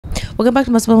Welcome back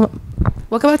to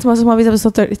Muscle Movies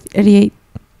episode 38.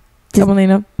 I'm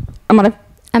Elena.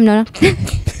 I'm Nona.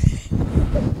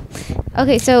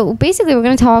 Okay, so basically we're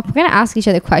gonna ask each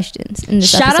other questions in this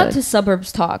Shout episode. out to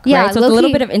Suburbs Talk, Yeah, right? So it's a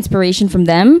little bit of inspiration from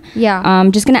them. Yeah.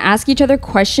 Just gonna ask each other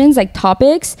questions, like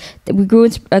topics that we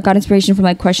got inspiration from,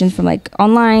 like questions from like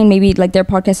online, maybe like their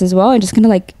podcast as well, and just gonna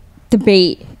like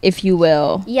debate, if you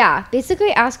will. Yeah, basically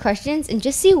ask questions and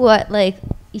just see what like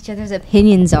each other's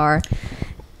opinions are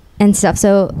and stuff.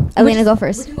 So Elena, go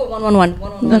first. We can go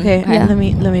one. Okay, Yeah. let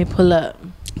me pull up.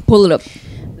 Pull it up.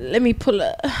 Let me pull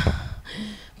up.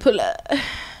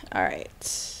 All right.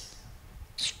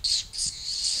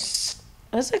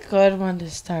 What's a good one to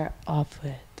start off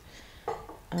with?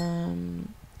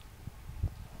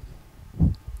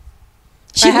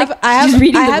 She's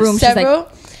reading the room.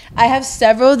 I have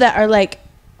several that are like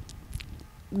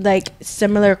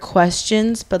similar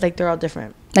questions, but like they're all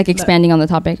different. Like expanding on the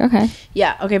topic. Okay.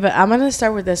 Yeah. Okay, but I'm gonna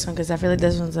start with this one because I feel like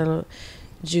this one's a little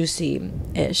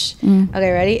juicy-ish.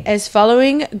 Okay, ready? Is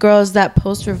following girls that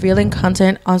post revealing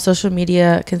content on social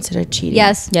media considered cheating?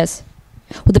 Yes.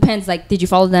 Well, depends. Like, did you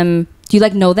follow them? Do you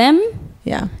like know them?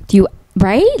 Yeah. Do you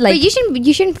right? Like, But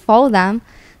you shouldn't follow them.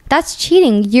 That's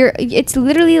cheating. It's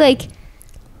literally like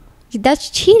that's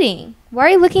cheating. Why are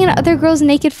you looking at other girls'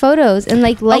 naked photos and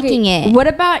like liking it? What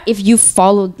about if you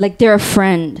followed, like, they're a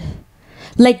friend?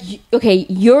 Like, okay,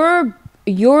 your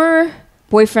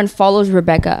boyfriend follows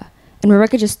Rebecca, and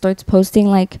Rebecca just starts posting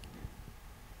like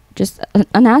just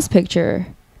an ass picture,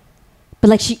 but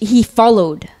like he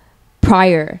followed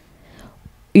prior.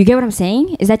 You get what I'm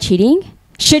saying? Is that cheating?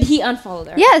 Should he unfollow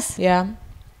her? Yes. Yeah.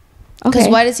 Okay. Because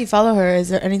why does he follow her? Is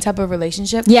there any type of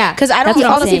relationship? Yeah. Because I don't that's what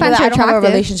I'm follow saying. people that I don't have a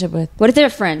Attractive. relationship with. What if they're a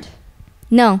friend?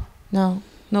 No. No.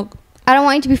 I don't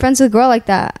want you to be friends with a girl like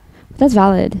that. That's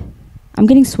valid. I'm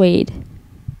getting swayed.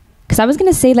 Because I was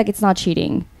going to say, like, it's not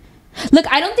cheating. Look,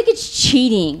 I don't think it's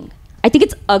cheating. I think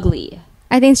it's ugly.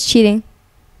 I think it's cheating.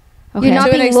 Okay. You're not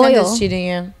To an being extent, loyal. it's cheating,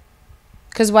 yeah.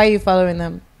 Because why are you following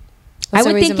them? What's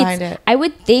the reason behind it? I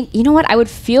would think, you know what? I would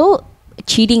feel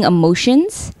cheating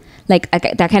emotions, like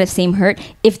that kind of same hurt,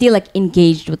 if they like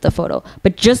engaged with the photo.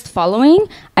 But just following,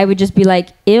 I would just be like,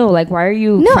 ew, like, why are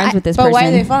you friends with this person? But why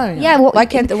are they following them? Yeah, well, why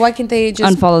can't they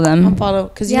just unfollow them?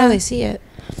 Unfollow? Because you Yeah. know they see it.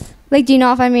 Like, do you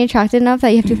not find me attractive enough that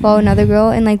you have to follow another girl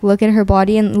and like look at her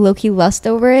body and low-key lust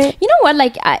over it? You know what?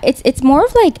 Like, it's more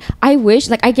of like, I wish,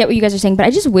 like, I get what you guys are saying, but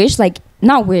I just wish, like,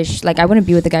 not wish, like, I wouldn't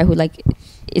be with a guy who like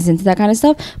is into that kind of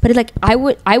stuff. But like, I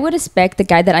would expect the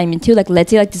guy that I'm into, like, let's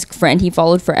say like this friend he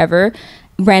followed forever,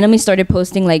 randomly started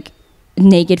posting like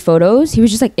naked photos. He was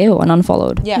just like, ew, and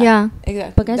unfollowed. Yeah.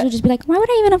 Exactly. But guys would just be like, why would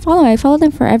I even unfollow? I followed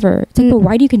them forever. It's like, but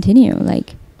why do you continue?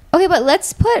 Like, Okay, but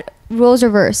let's put roles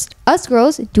reversed. Us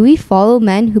girls, do we follow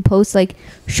men who post like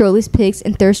shirtless pics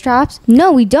and thirst traps?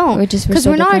 No, we don't. Because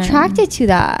we're not attracted to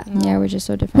that. yeah, we're just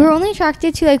so different. We're only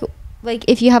attracted to like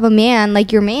if you have a man,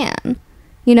 like your man,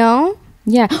 you know?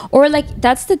 Yeah, or like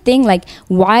that's the thing. Like,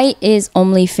 why is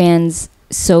OnlyFans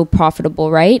so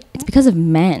profitable? Right? It's because of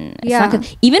men. It's Yeah. not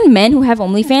 'cause- even men who have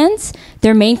OnlyFans,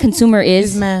 their main consumer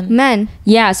is men. Men.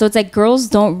 Yeah, so it's like girls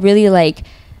don't really like.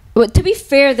 But to be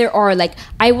fair, there are like,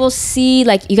 I will see,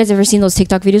 like, you guys ever seen those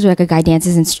TikTok videos where like a guy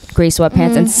dances in gray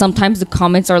sweatpants and sometimes the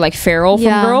comments are like feral from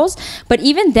Yeah. girls, but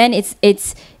even then it's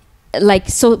like,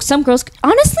 so some girls,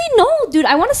 honestly, no, dude,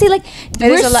 I want to say like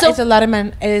It's a lot of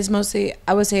men. It is mostly,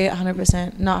 I would say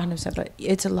 100%, not 100%, but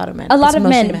it's a lot of men. a lot It's of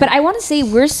mostly men, but I want to say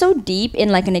we're so deep in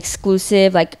like an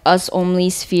exclusive, like us only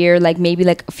sphere, like maybe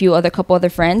like a couple other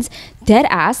friends, dead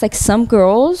ass, like some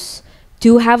girls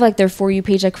do have like their For You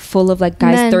page like full of like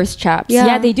guys Men. thirst traps. Yeah.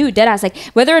 Yeah, they do, dead ass. Like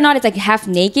whether or not it's like half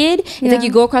naked, it's Yeah. like you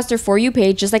go across their For You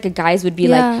page, just like a guys would be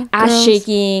Yeah, like ass girls.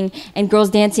 shaking and girls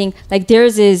dancing. Like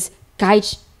theirs is guy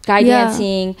Yeah.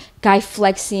 dancing, guy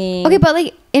flexing. Okay, but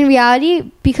like in reality,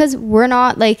 because we're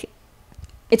not like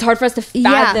it's hard for us to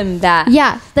Yeah. fathom that.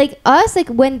 yeah, like us, like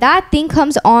when that thing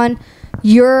comes on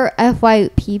your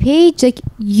FYP page, like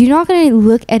you're not gonna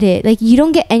look at it. Like you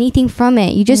don't get anything from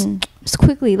it. You just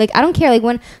quickly, like I don't care. Like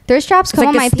when thirst traps It's come like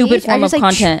on the my stupid page, I form just of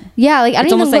like content. yeah, like I It's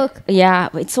don't even almost look like, yeah,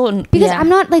 but it's so because yeah. I'm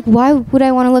not like, why would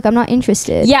I want to look? I'm not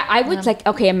interested. Yeah, I would like,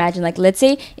 okay, imagine like, let's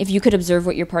say if you could observe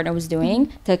what your partner was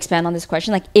doing, to expand on this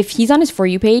question, like if he's on his For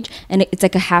You page and it's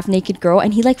like a half naked girl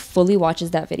and he like fully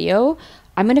watches that video,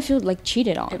 I'm gonna feel like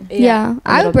cheated on. Yeah, a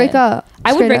I little would break bit. up.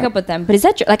 I would straight break up. up with them, but is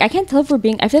that like I can't tell if we're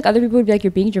being? I feel like other people would be like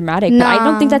you're being dramatic, but I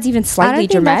don't think that's even I slightly don't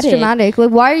think dramatic. that's dramatic. Like,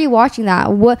 why are you watching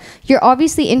that? What? You're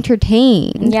obviously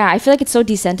entertained. Yeah, I feel like it's so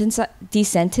desensitized.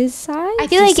 I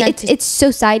feel like it's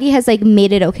society has like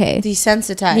made it okay.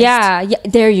 Desensitized. Yeah,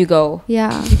 there you go.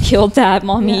 Yeah. You killed that,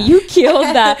 mommy. Yeah. You killed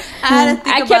that. I had to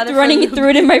think I about kept it for running a it through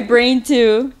it in my brain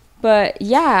too. But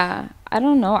yeah, I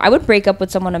don't know. I would break up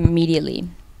with someone immediately.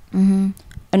 Mm-hmm.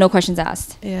 No questions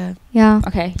asked. Yeah. Yeah.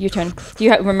 Okay, your turn. Do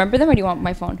you remember them or do you want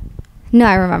my phone? No,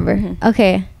 I remember. Mhm.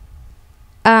 Okay.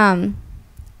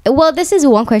 Well, this is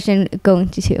one question going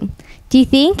to two. Do you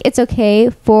think it's okay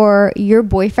for your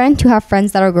boyfriend to have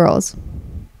friends that are girls?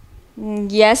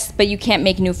 Yes, but you can't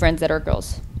make new friends that are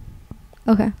girls.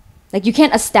 Okay. Like you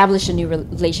can't establish a new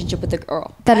relationship with a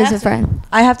girl. That I is have a to- friend.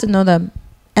 I have to know them,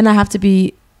 and I have to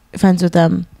be friends with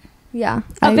them. Yeah.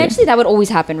 I agree. Eventually that would always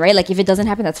happen, right? Like if it doesn't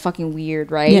happen, that's fucking weird,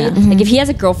 right? Yeah. Mhm. Like if he has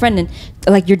a girlfriend and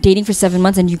like you're dating for 7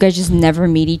 months and you guys just never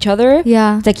meet each other.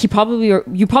 Yeah. It's like you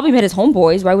probably met his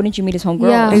homeboys. Why wouldn't you meet his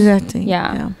homegirls? Yeah. Exactly.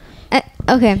 Yeah.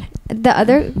 Okay. The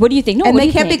other. What do you think? No, And what they do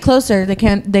you can't be think? closer. They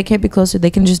can't be closer. They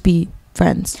can just be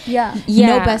friends. Yeah.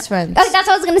 Yeah. No best friends. Oh, that's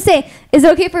what I was gonna say. Is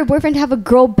it okay for a boyfriend to have a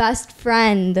girl best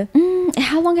friend?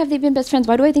 How long have they been best friends?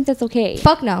 Why do I think that's okay?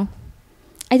 Fuck no.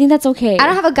 I think that's okay. I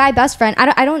don't have a guy best friend. I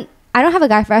don't have a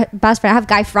guy best friend. I have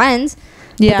guy friends.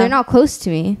 But they're not close to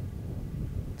me.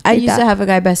 I like used that. to have a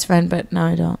guy best friend, but now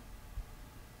I don't.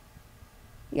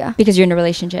 Yeah. because you're in a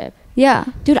relationship. Yeah.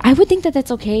 Dude, I would think that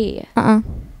that's okay.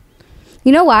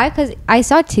 You know why? Because I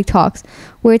saw TikToks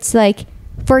where it's like,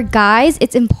 for guys,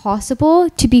 it's impossible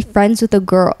to be friends with a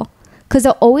girl because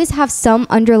they'll always have some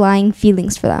underlying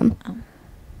feelings for them.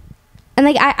 And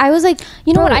like I was like,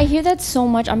 You know what? bro, I hear that so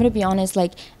much. I'm gonna be honest,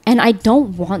 like, and I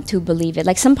don't want to believe it.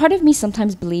 Like, some part of me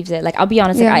sometimes believes it. Like, I'll be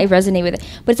honest, Yeah. like, I resonate with it.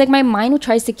 But it's like my mind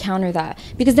tries to counter that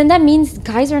because then that means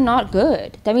guys are not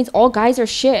good. That means all guys are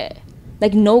shit.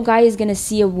 Like, no guy is gonna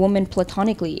see a woman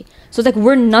platonically. So it's like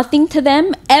we're nothing to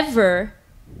them ever,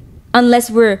 unless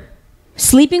we're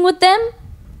sleeping with them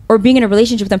or being in a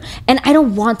relationship with them. And I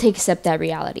don't want to accept that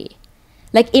reality.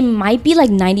 Like, it might be like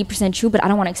 90% true, but I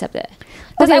don't want to accept it.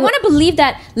 Because Okay, I want to believe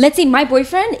that, let's say my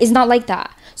boyfriend is not like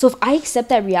that. So if I accept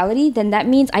that reality, then that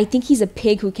means I think he's a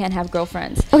pig who can't have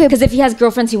girlfriends. Okay, Because if he has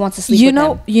girlfriends, he wants to sleep You with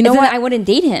know- them. you know And then what? I wouldn't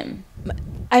date him.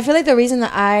 I feel like the reason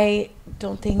that I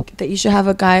don't think that you should have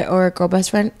a guy or a girl best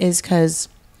friend is because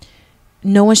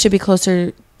no one should be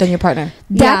closer than your partner.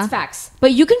 That's Yeah. facts.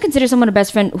 But you can consider someone a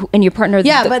best friend and your partner.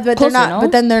 Yeah, but closer, they're not. no?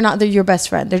 But then they're not. They're your best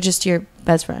friend. They're just your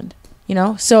best friend. You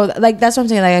know. So like that's what I'm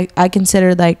saying. Like I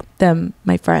consider like them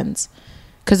my friends,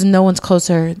 because no one's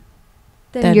closer.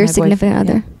 then your my significant boyfriend,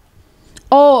 other.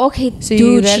 Oh, okay. So you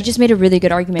Dude, get- she just made a really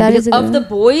good argument. That Because is a good of the one.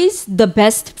 boys, the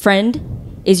best friend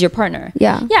is your partner.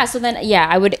 Yeah. Yeah, so then,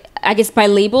 yeah, I guess by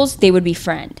labels, they would be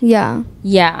friend. Yeah.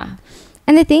 Yeah.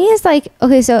 And the thing is, like,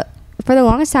 okay, so for the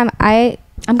longest time, I'm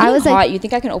getting was hot. like, You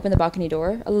think I can open the balcony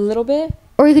door a little bit?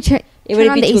 or you could turn. It would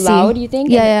on be the too AC. loud, you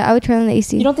think? Yeah, yeah. I would turn on the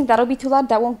AC. You don't think that'll be too loud?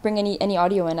 That won't bring any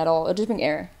audio in at all. It'll just bring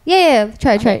air. Yeah.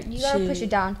 Try it. Okay. You gotta push it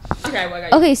down. Okay, well, I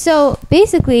got Okay, so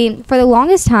basically, for the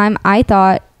longest time, I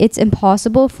thought it's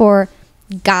impossible for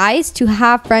guys to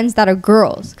have friends that are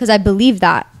girls because I believe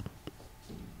that.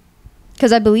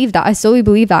 I solely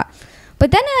believe that.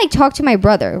 But then I like talked to my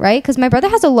brother, right? Because my brother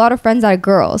has a lot of friends that are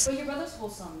girls. But your brother's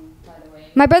wholesome, by the way.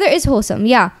 My brother is wholesome,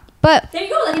 yeah. But There you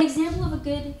go, like an example of a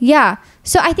good... yeah,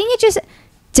 so I think it just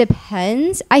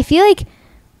depends. I feel like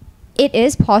it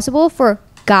is possible for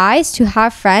guys to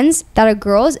have friends that are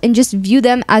girls and just view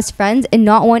them as friends and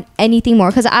not want anything more.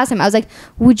 Because I asked him, I was like,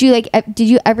 would you like, did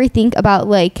you ever think about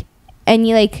like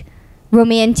any like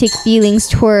romantic feelings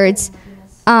towards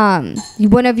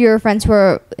one of your friends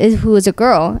who is a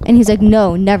girl? And he's like,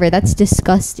 no, never. That's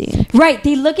disgusting. Right,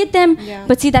 they look at them, Yeah.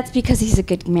 but see, that's because he's a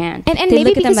good man. And they maybe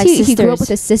look at them because like he grew up with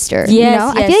sisters. a sister. Yes, You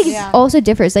know? I feel like yes. it also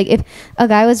differs. Like if a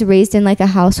guy was raised in like a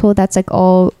household that's like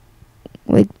all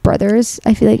like brothers,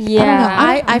 I feel like I don't know.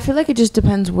 Yeah. I feel like it just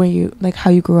depends where you like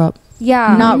how you grew up.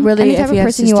 yeah, Not really any if type of you have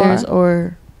person you sisters are.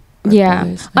 or Yeah.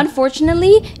 brothers.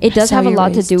 Unfortunately, it does That's how have a you're lot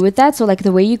to raised. do with that. So, like,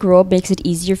 the way you grow up makes it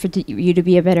easier for you to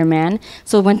be a better man.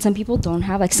 So, when some people don't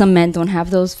have, like, some men don't have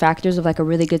those factors of, like, a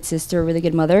really good sister, a really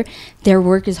good mother, their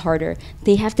work is harder.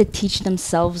 They have to teach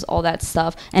themselves all that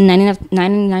stuff. And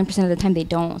 99% of the time, they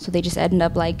don't. So, they just end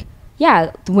up, like,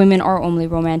 yeah, the women are only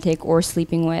romantic or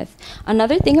sleeping with.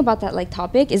 Another thing about that like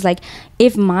topic is like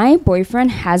if my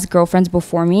boyfriend has girlfriends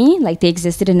before me, like they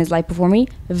existed in his life before me,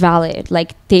 valid.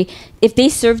 Like if they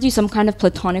served you some kind of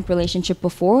platonic relationship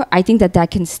before, I think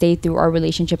that can stay through our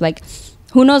relationship. Like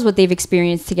who knows what they've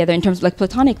experienced together in terms of like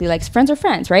platonically, like friends are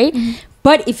friends, right?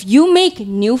 But if you make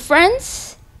new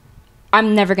friends,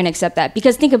 I'm never going to accept that.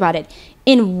 Because think about it.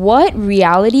 In what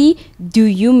reality do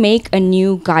you make a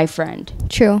new guy friend?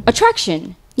 True.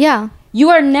 Attraction. Yeah. You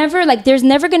are never, like, there's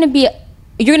never going to be,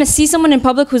 you're going to see someone in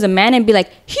public who's a man and be like,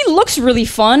 he looks really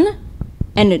fun,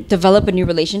 and develop a new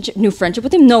relationship, new friendship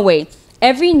with him. No way.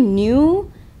 Every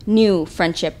new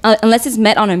friendship, unless it's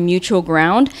met on a mutual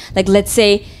ground, like, let's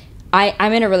say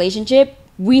I'm in a relationship,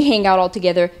 we hang out all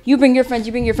together, you bring your friends,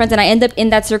 and I end up in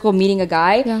that circle meeting a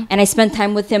guy, and I spend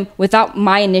time with him without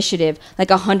my initiative, like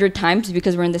 100 times,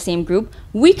 because we're in the same group.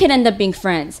 We can end up being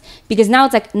friends, because now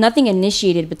it's like nothing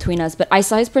initiated between us, but I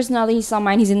saw his personality, he saw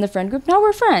mine, he's in the friend group, now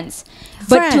we're friends.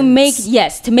 But to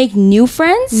make new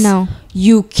friends, no,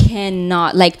 you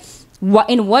cannot. Like,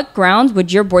 in what grounds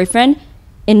would your boyfriend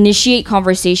initiate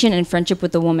conversation and friendship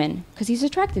with the woman? Because he's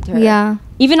attracted to her. Yeah.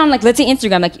 Even on, like, let's say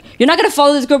Instagram, like, you're not gonna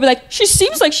follow this girl and be like, she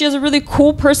seems like she has a really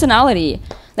cool personality.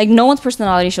 Like, no one's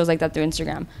personality shows like that through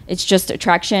Instagram. It's just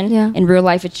attraction. Yeah. In real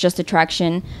life, it's just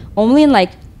attraction. Only in, like,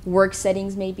 work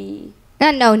settings, maybe.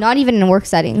 No, not even in work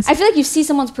settings. I feel like you see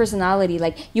someone's personality.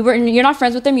 Like, you're not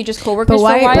friends with them, you're just coworkers for a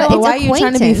while. But But why are you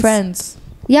trying to be acquaintance. friends?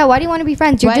 Yeah, why do you want to be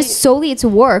friends? You're just solely, it's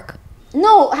work.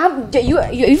 No, have you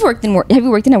worked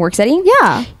in a work setting?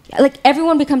 Yeah. Like,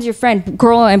 everyone becomes your friend,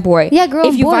 girl and boy. Yeah, girl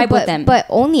if and you boy, vibe but, with them. but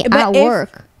only at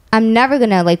work. I'm never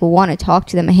gonna like want to talk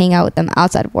to them and hang out with them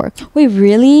outside of work. Wait,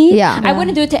 really? Yeah. I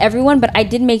wouldn't do it to everyone, but I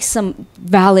did make some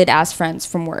valid ass friends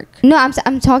from work. No,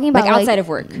 I'm talking about Like, outside of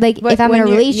work. Like, But if I'm in a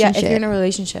when relationship. if you're in a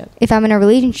relationship. If I'm in a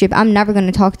relationship, I'm never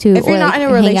gonna talk to. If you're or, not like, in a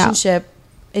hang out. relationship,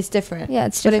 it's different. Yeah,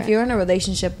 it's But different. if you're in a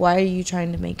relationship, why are you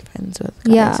trying to make friends with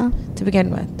guys Yeah. to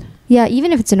begin with? Yeah,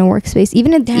 even if it's in a workspace,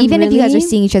 even if if you guys are really?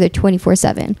 seeing each other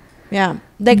 24/7. Yeah.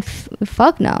 Like,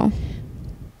 Fuck no.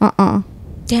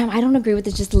 Damn, I don't agree with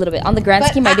it just a little bit. On the grand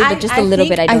but scheme, I do, but just a little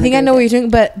bit. I don't. I think I agree know what with you're doing,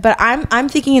 but I'm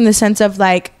thinking in the sense of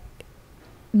like,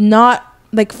 not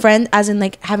like friend as in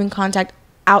like having contact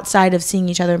outside of seeing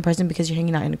each other in person because you're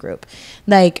hanging out in a group,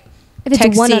 like If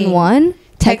it's one-on-one,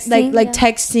 texting, like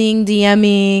texting,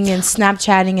 DMing, and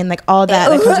Snapchatting, and like all that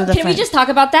comes with a Can friend. we just talk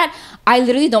about that? I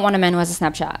literally don't want a man who has a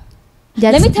Snapchat.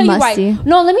 That's Let me tell musty. you why.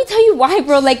 No, let me tell you why,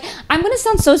 bro. Like, I'm gonna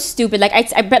sound so stupid. Like,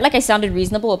 I bet like I sounded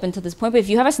reasonable up until this point. But if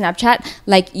you have a Snapchat,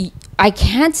 like, I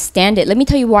can't stand it. Let me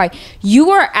tell you why.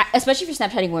 You are, especially if you're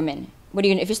Snapchatting women. What are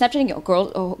you gonna? If you're Snapchatting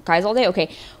girls, guys all day, okay.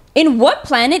 In what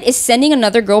planet is sending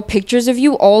another girl pictures of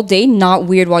you all day not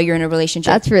weird while you're in a relationship?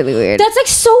 That's really weird. That's like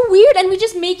so weird, and we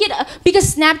just make it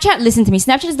because Snapchat. Listen to me,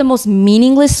 Snapchat is the most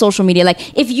meaningless social media.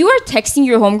 Like, if you are texting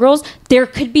your homegirls, there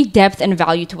could be depth and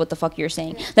value to what the fuck you're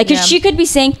saying. Like, if she could be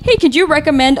saying, "Hey, could you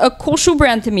recommend a cool shoe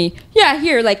brand to me?" Yeah,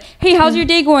 here. Like, "Hey, how's your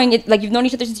day going?" Like, you've known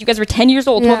each other since you guys were 10 years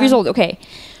old, 12 years old. Okay.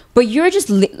 But you're just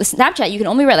Snapchat. You can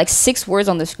only write like 6 words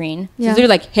on the screen. So they're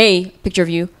like, "Hey, picture of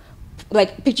you."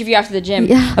 Like, picture of you after the gym,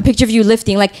 a picture of you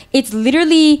lifting. Like, it's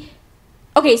literally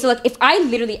okay. So, like, if I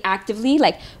literally actively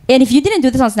like, and if you didn't do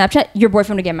this on Snapchat, your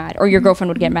boyfriend would get mad or your girlfriend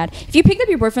would get mad. If you picked up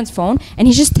your boyfriend's phone and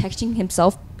he's just texting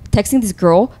this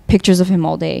girl pictures of him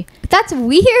all day, That's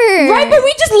weird. right? But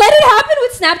we just let it happen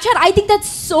with Snapchat. I think that's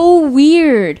so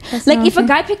weird. That's Like, not if a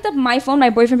guy picked up my phone, my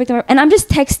boyfriend picked up, and I'm just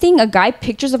texting a guy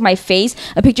pictures of my face,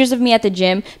 pictures of me at the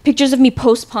gym, pictures of me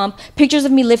post pump, pictures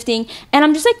of me lifting, and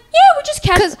I'm just like, yeah, we just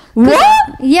can't.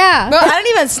 What? Yeah. Bro, I don't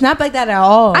even snap like that at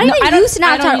all. I don't use Snapchat.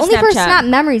 I don't use Only for Snapchat. snap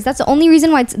memories. That's the only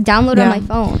reason why it's downloaded on my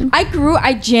phone.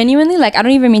 I genuinely, like, I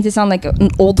don't even mean to sound like an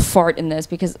old fart in this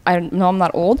because I know I'm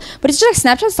not old, but it's just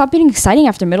like Snapchat stopped being exciting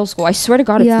after middle school. I swear to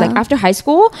God, it's like after high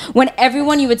school, when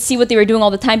everyone, you would see what they were doing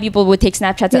all the time. People would take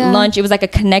Snapchats at lunch. It was like a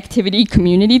connectivity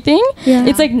community thing. Yeah.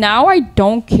 It's like, now I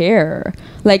don't care.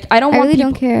 Like, I don't want really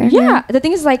people. don't care. Yeah. The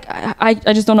thing is, like, I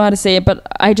just don't know how to say it, but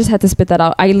I just had to spit that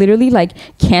out. I literally, like,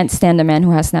 can't stand a man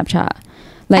who has Snapchat.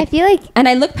 Like, I feel like, and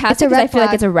I look past it's a it because I red feel like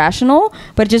flag. it's irrational,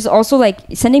 but just also, like,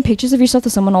 sending pictures of yourself to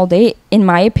someone all day, in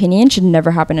my opinion, should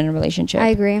never happen in a relationship. I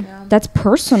agree. That's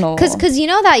personal. Because you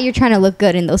know that you're trying to look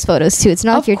good in those photos too. It's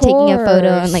not Of like you're taking a photo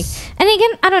and like. course. And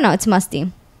again, I don't know. It's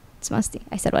musty. It's musty.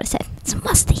 I said what I said. It's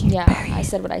musty. Yeah, I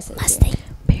said what I said. Musty.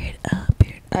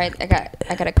 All right, I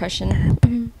got a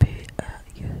question.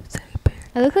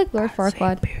 I look like Lord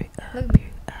Farquaad. I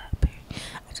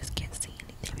just can't see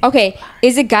anything. Okay,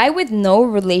 is a guy with no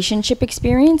relationship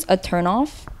experience a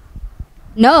turnoff?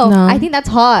 No, No. I think that's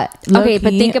hot. Okay,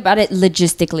 but Low-key. think about it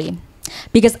logistically,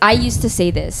 because I used to say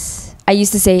this. I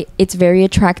used to say it's very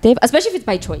attractive, especially if it's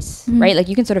by choice, right? Like,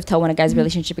 you can sort of tell when a guy's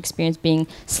relationship experience being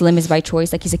slim is by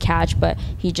choice, like he's a catch, but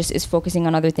he just is focusing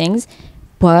on other things.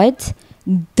 But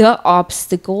the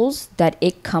obstacles that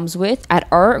it comes with at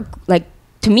our, like,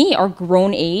 to me, our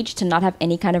grown age to not have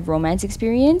any kind of romance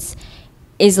experience,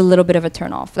 is a little bit of a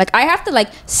turn off. Like I have to like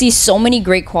see so many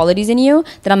great qualities in you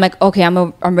that I'm like, okay,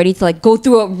 I'm ready to like go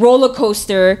through a roller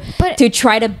coaster to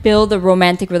try to build a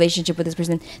romantic relationship with this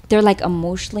person. They're like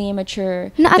emotionally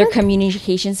immature. Their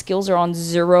communication skills are on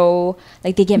zero.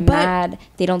 Like they get mad.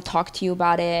 They don't talk to you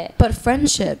about it. But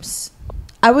friendships,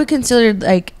 I would consider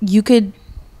like you could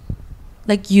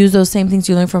like use those same things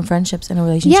you learn from friendships in a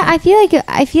relationship. Yeah, I feel like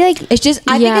it's just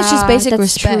I think it's just basic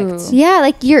respect. True. Yeah,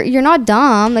 like you're not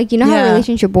dumb. Like you know how a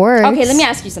relationship works. Okay, let me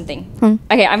ask you something.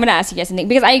 Okay, I'm gonna ask you guys something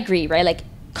because I agree, right? Like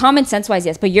common sense wise,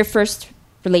 yes, but your first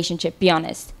relationship, be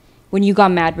honest. When you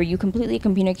got mad, were you completely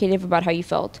communicative about how you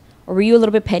felt, or were you a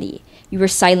little bit petty? You were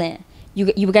silent.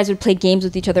 You guys would play games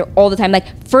with each other all the time.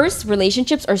 Like first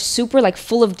relationships are super like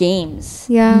full of games.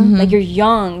 Yeah. Mm-hmm. Like you're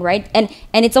young, right? And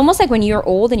it's almost like when you're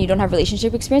old and you don't have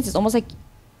relationship experience, it's almost like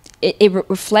it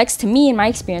reflects to me in my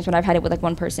experience when I've had it with like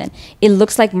one person. It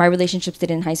looks like my relationships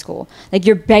did in high school. Like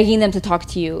you're begging them to talk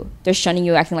to you. They're shunning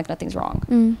you, acting like nothing's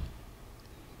wrong.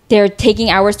 They're taking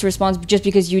hours to respond just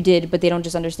because you did, but they don't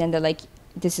just understand that like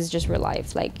this is just real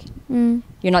life. Like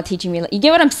you're not teaching me. Like, you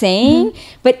get what I'm saying?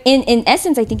 But in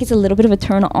essence, I think it's a little bit of a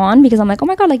turn on because I'm like, oh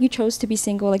my God, like you chose to be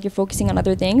single. Like you're focusing on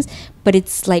other things, but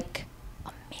it's like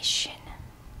a mission.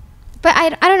 But I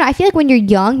don't know. I feel like when you're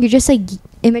young, you're just like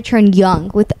immature and young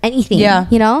with anything. Yeah.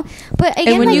 You know? But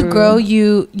again, and when you grow,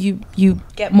 you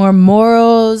get more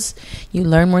morals, you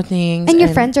learn more things. And your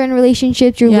friends are in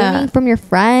relationships. You're learning from your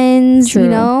friends, True. You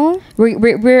know?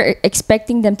 We're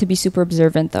expecting them to be super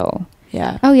observant though.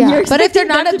 Yeah. Oh yeah. But if they're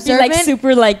not observant, like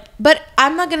super like. But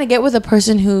I'm not gonna get with a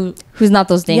person who's not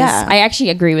those things. Yeah. I actually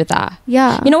agree with that.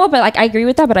 Yeah. You know what? But like I agree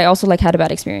with that. But I also like had a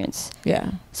bad experience.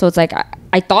 Yeah. So it's like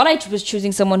I thought I was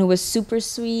choosing someone who was super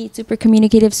sweet, super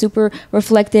communicative, super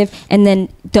reflective, and then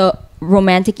the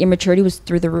romantic immaturity was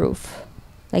through the roof,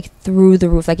 like through the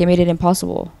roof. Like it made it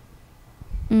impossible.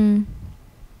 I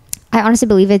honestly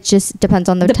believe it just depends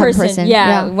on the type of person.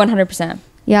 Yeah, 100%.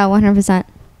 Yeah, 100%.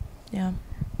 Yeah.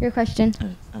 Your question.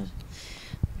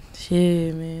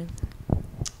 Shit, man.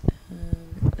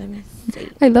 Let me see.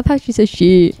 I love how she says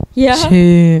shit. Yeah.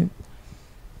 Shit.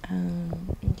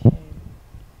 Okay.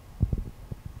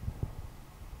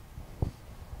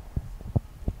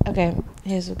 Okay,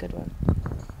 here's a good one.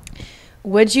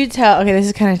 Would you tell... Okay, this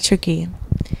is kind of tricky.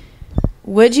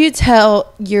 Would you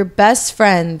tell your best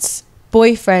friend's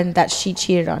boyfriend that she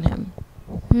cheated on him?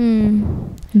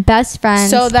 Best friend.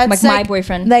 So that's like my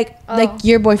boyfriend. Like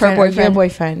your boyfriend, Her or your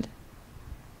boyfriend.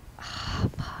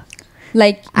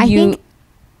 Like I think...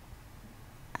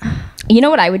 You know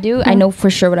what I would do? I know for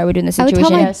sure what I would do in this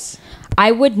situation.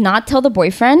 I would not tell the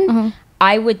boyfriend.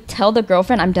 I would tell the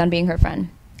girlfriend I'm done being her friend.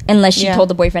 Unless she told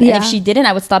the boyfriend. And if she didn't,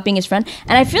 I would stop being his friend.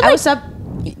 And I feel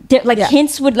like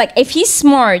hints would, like, if he's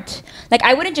smart, like,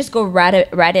 I wouldn't just go rat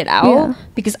it out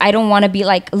because I don't want to be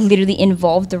like literally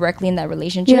involved directly in that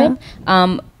relationship.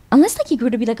 Unless like you grew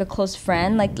to be like a close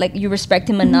friend, like you respect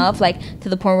him enough, like to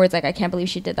the point where it's like, I can't believe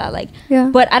she did that. Like,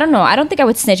 but I don't know. I don't think I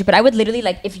would snitch, but I would literally,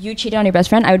 like, if you cheated on your best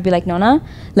friend, I would be like, Nona,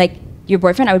 like your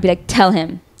boyfriend, I would be like, tell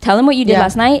him what you did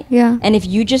last night. Yeah. And if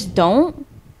you just don't,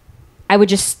 I would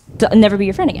just never be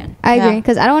your friend again. I agree,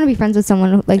 because I don't want to be friends with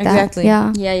someone like that.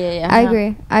 Yeah. I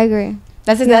agree.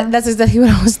 That's exactly what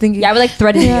I was thinking. Yeah, I would like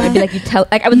threaten you. I'd be like, you tell.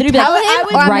 Like I would literally be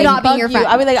like, I'm not being your friend.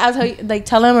 I would like, I'll tell you, like,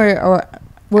 tell him or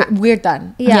we're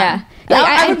done. Yeah. Like,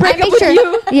 I would break up with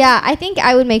you. Yeah, I think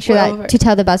I would make sure that to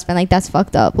tell the best friend, like, that's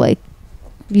fucked up. Like,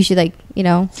 you should, like, you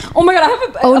know. Oh my god, I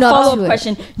have a follow-up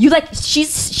question. You, like,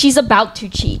 she's about to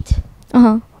cheat.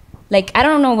 Like, I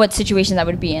don't know what situation that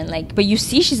would be in, like, but you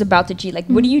see she's about to cheat. Like,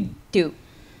 what do you do?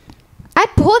 I'd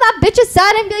pull that bitch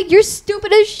aside and be like, you're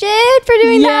stupid as shit for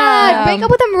doing that. Break up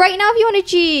with him right now if you want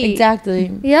to cheat.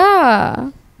 Exactly.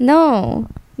 Yeah. No,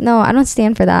 I don't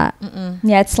stand for that.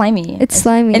 Yeah, it's slimy. It's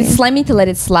slimy. And it's slimy to let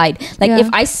it slide. Like, if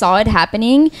I saw it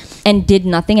happening and did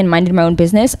nothing and minded my own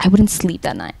business, I wouldn't sleep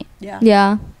that night.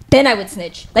 Yeah. Then I would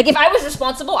snitch. Like, if I was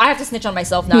responsible, I have to snitch on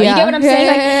myself now. You get what I'm saying?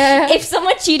 Like, if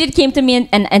someone cheated, came to me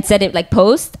and said it, like,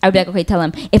 post, I would be like, okay, tell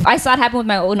him. If I saw it happen with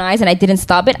my own eyes and I didn't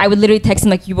stop it, I would literally text him,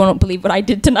 like, you won't believe what I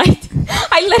did tonight.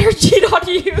 I let her cheat on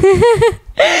you. You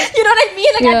know what I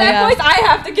mean? Like, at that point, I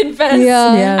have to confess.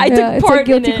 I took part it's like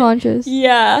guilty in it. conscious.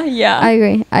 Yeah.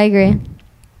 I agree.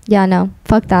 Yeah, no.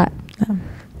 Fuck that.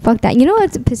 Fuck that. You know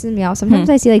what pisses me off? Sometimes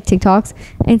I see, like, TikToks,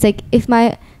 and it's like, if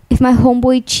my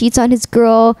homeboy cheats on his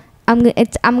girl, I'm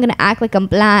gonna act like I'm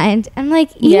blind. I'm like,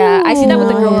 ew. Yeah, I see that with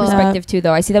the girl perspective too,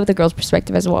 though. I see that with the girl's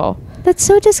perspective as well. That's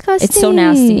so disgusting. It's so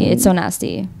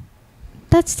nasty.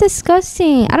 That's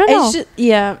disgusting. I don't know. It's just,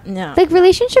 no. Like,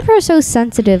 relationships are so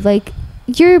sensitive. Like,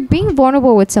 you're being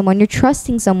vulnerable with someone. You're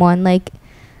trusting someone. Like,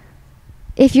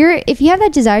 if you have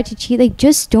that desire to cheat, like,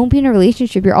 just don't be in a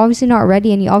relationship. You're obviously not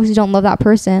ready, and you obviously don't love that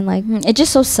person. Like, It's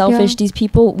just so selfish. Yeah. These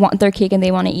people want their cake and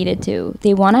they want to eat it too.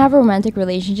 They want to have a romantic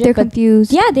relationship. they're but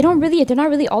confused. yeah, they're not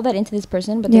really all that into this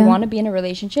person, but they Yeah. want to be in a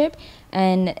relationship,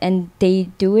 and they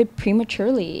do it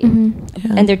prematurely. Mhm.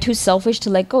 Yeah. And they're too selfish to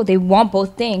let go. They want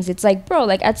both things. It's like, bro,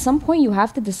 like at some point you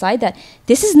have to decide that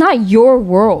this is not your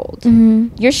world.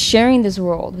 Mhm. You're sharing this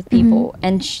world with people,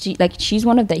 and she's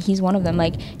one of them. He's one of them.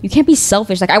 Like, you can't be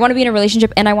selfish. Like, I want to be in a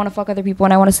relationship and I want to fuck other people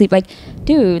and I want to sleep. Like,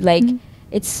 dude, like,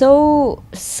 it's so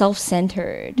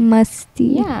self-centered. Musty.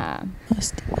 Yeah.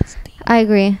 Musty. I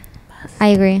agree. I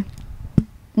agree.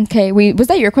 Okay. Was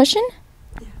that your question?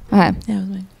 Okay. Yeah, it was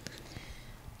mine.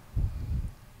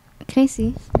 Can I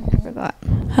see? I forgot.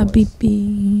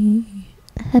 Habibi.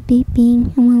 Happy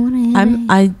being.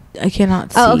 I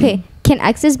cannot see. Oh, okay. Can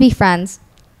exes be friends?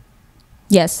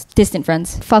 Yes. Distant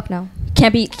friends. Fuck no.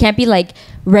 Can't be like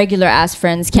regular ass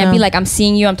friends. Can't be No. like, I'm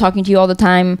seeing you, I'm talking to you all the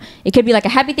time. It could be like a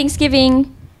happy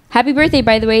Thanksgiving, happy birthday,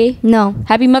 by the way, No.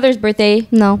 happy Mother's birthday.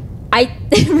 No. I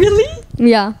really.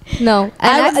 Yeah. No.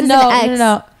 An ex is no, an ex.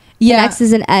 no. Yeah. An ex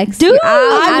is an ex. Dude, You're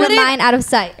I out of wouldn't- mind, out of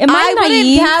sight. Am I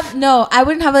naive? I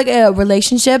wouldn't have like a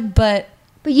relationship, but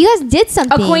But you guys did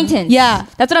something. Acquaintance. yeah.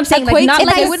 That's what I'm saying. Like, not Acquaintance.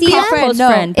 like If I a wouldn't see call them- close no.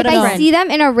 friend, If but a I friend. see them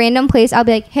in a random place, I'll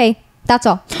be like, hey, that's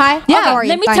all. Hi. Yeah. How are you?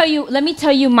 Let me Bye.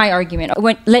 tell you my argument.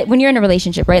 When you're in a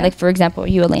relationship, right? Like, for example,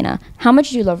 you, Elena, how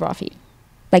much do you love Rafi?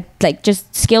 Like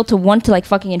just scale to 1 to like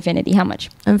fucking infinity. How much?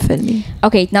 Infinity.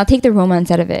 Okay, now take the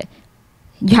romance out of it.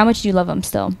 How much do you love him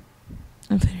still?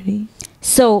 Infinity.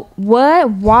 So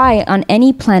why on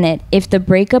any planet, if the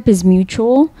breakup is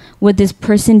mutual, would this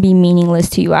person be meaningless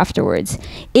to you afterwards?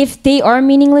 If they are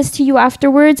meaningless to you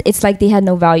afterwards, it's like they had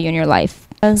no value in your life.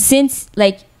 Since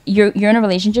like you're in a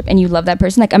relationship and you love that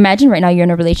person, like imagine right now you're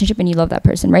in a relationship and you love that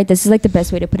person, right? This is like the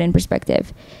best way to put it in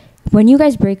perspective. When you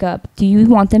guys break up, do you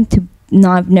want them to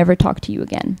never talk to you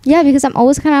again? Yeah, because I'm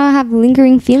always kind of have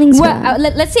lingering feelings. for Well,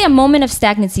 them. let's say a moment of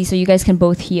stagnancy so you guys can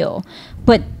both heal.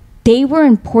 But they were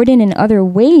important in other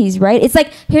ways, right? It's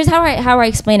like, here's how I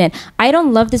explain it. I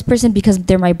don't love this person because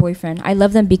they're my boyfriend. I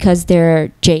love them because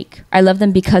they're Jake. I love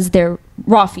them because they're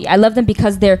Rafi. I love them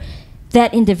because they're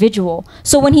that individual.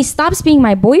 So when he stops being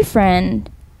my boyfriend,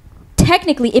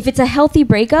 technically, if it's a healthy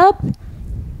breakup,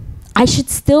 I should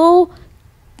still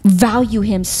value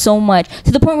him so much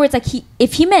to the point where it's like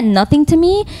if he meant nothing to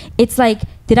me, it's like,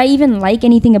 did I even like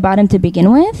anything about him to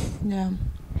begin with? Yeah.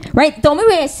 Right? The only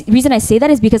reason I say that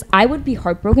is because I would be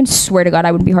heartbroken. Swear to God,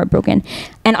 I would be heartbroken.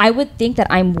 And I would think that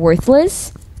I'm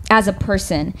worthless as a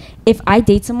person if I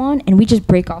date someone and we just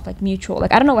break off like mutual.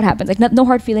 Like, I don't know what happens. Like, no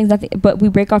hard feelings, nothing. But we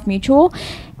break off mutual.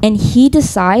 And he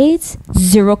decides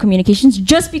zero communications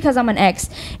just because I'm an ex.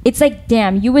 It's like,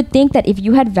 damn, you would think that if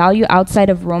you had value outside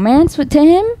of romance to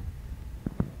him,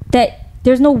 that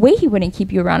there's no way he wouldn't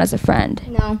keep you around as a friend.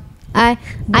 No. I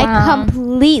Wow.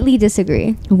 completely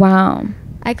disagree. Wow.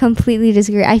 I completely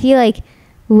disagree. I feel like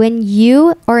when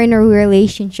you are in a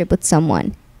relationship with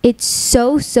someone, it's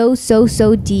so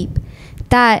deep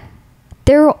that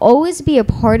there will always be a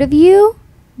part of you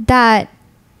that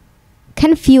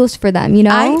kind of feels for them, you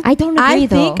know? I don't agree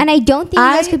though. And I don't think you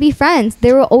guys could be friends.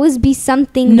 There will always be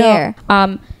something there.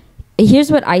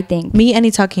 Here's what I think. Me, any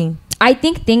talking. I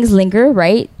think things linger,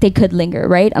 right? They could linger,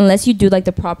 right? Unless you do like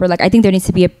the proper, like I think there needs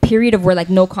to be a period of where like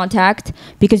no contact,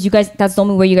 because you guys, that's the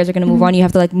only way you guys are going to move on. You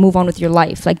have to like move on with your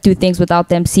life, like do things without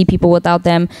them, see people without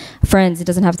them, friends. It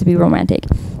doesn't have to be romantic.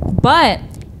 But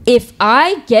if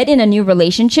I get in a new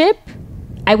relationship,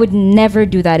 I would never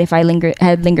do that if I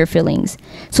had linger feelings.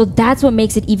 So that's what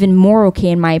makes it even more okay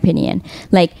in my opinion.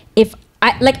 Like if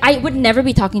I would never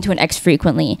be talking to an ex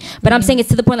frequently, but I'm saying it's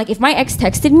to the point, like if my ex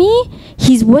texted me,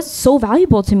 he was so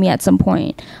valuable to me at some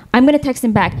point. I'm gonna text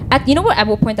him back. You know what? At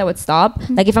what point that would stop?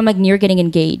 Like if I'm like near getting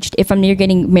engaged, if I'm near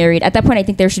getting married, at that point I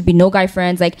think there should be no guy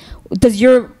friends. Like, does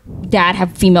your dad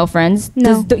have female friends?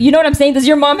 No. You know what I'm saying? Does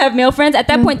your mom have male friends? At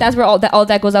that point, that's where all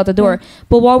that goes out the door.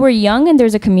 But while we're young and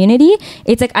there's a community,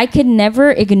 it's like I could never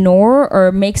ignore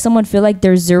or make someone feel like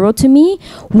they're zero to me.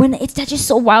 When that's just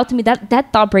so wild to me.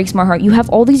 That thought breaks my heart. You have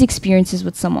all these experiences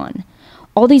with someone,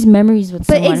 all these memories with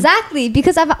someone. But exactly,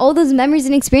 because I have all those memories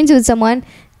and experiences with someone.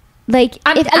 Like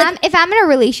if I'm in a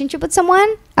relationship with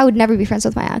someone, I would never be friends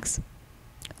with my ex.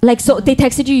 Like, so they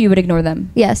texted you would ignore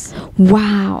them. Yes.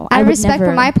 Wow. Out of respect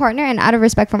for my partner and out of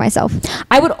respect for myself.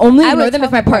 I would only I ignore would them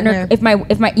if tell my my partner, partner.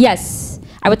 if my yes.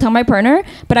 I would tell my partner,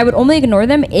 but I would only ignore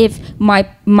them if my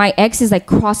ex is like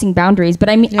crossing boundaries. But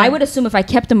I mean, Yeah. I would assume if I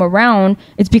kept him around,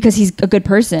 it's because he's a good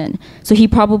person. So he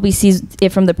probably sees it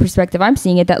from the perspective I'm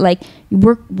seeing it, that like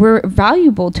we're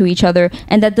valuable to each other,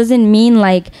 and that doesn't mean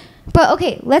like But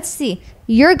okay, let's see.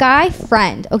 Your guy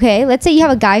friend, okay? Let's say you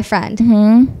have a guy friend.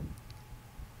 Mm-hmm.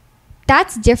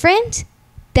 That's different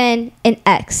than an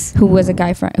ex. Who is a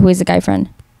guy friend?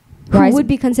 Who would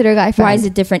be considered a guy friend? Why is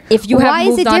it different? If you have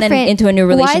moved on into a new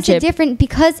relationship. Why is it different?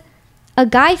 Because a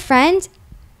guy friend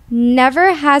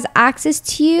never has access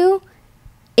to you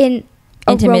in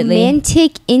a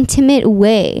romantic, intimate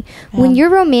way. Yeah. When you're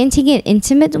romantic and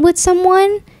intimate with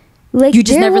someone, like you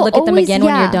just never look at them again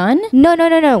when you're done? No.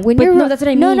 When that's what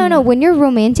I mean. No. When you're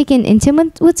romantic and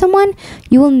intimate with someone,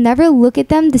 you will never look at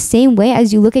them the same way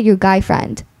as you look at your guy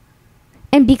friend.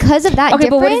 And because of that but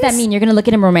what does that mean? You're gonna look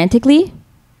at him romantically?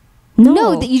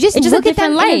 No, you just look at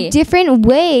them in a different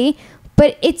way.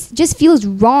 But it just feels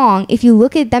wrong if you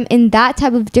look at them in that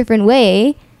type of different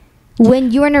way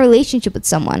when you're in a relationship with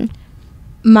someone.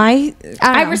 I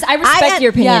respect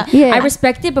your opinion. Yeah. I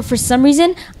respect it, but for some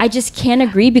reason, I just can't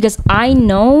agree because I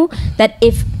know that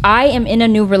if I am in a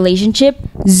new relationship,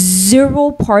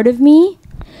 zero part of me,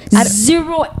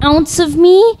 0 ounce of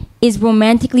me is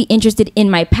romantically interested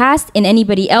in my past, in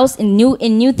anybody else, in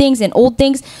new things, in old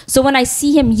things. So when I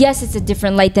see him, yes, it's a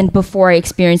different light than before I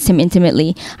experienced him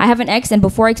intimately. I have an ex, and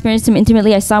before I experienced him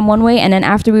intimately, I saw him one way, and then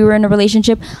after we were in a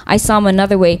relationship, I saw him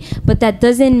another way. But that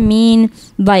doesn't mean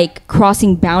like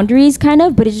crossing boundaries, kind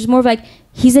of. But it's just more of like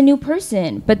he's a new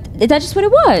person. But that's just what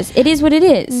it was. It is what it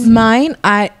is. Mine,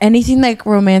 anything like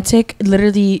romantic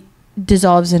literally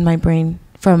dissolves in my brain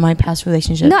from my past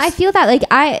relationships. No, I feel that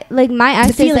my ex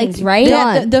the feelings, is like, right?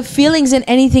 Yeah, the feelings in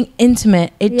anything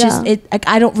intimate.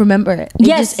 I don't remember it.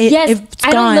 Yes.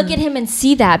 I don't look at him and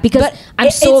see that because I'm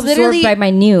so absorbed by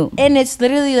my new. And it's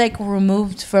literally like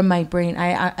removed from my brain.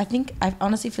 I think I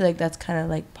honestly feel like that's kind of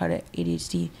like part of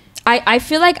ADHD. I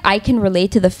feel like I can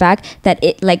relate to the fact that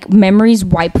it like memories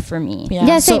wipe for me.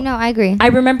 Yeah, no, I agree. I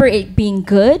remember it being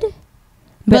good.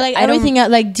 But like everything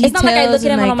like details. It's not like I look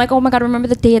at him and I'm like, oh my god, remember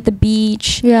the day at the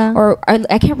beach? Yeah. Or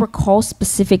I can't recall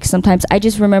specifics sometimes. I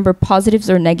just remember positives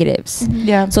or negatives. Mm-hmm.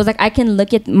 Yeah. So it's like I can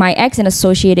look at my ex and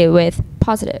associate it with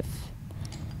positive.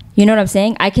 You know what I'm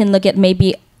saying? I can look at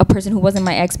maybe a person who wasn't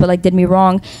my ex but like did me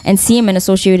wrong and see him and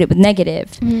associate it with negative.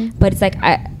 Mm-hmm. But it's like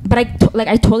I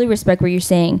totally respect what you're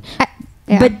saying.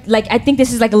 Yeah. But like I think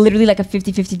this is like literally like a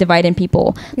 50-50 divide in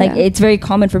people. Like it's very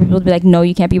common for people to be like, no,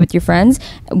 you can't be with your friends.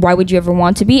 Why would you ever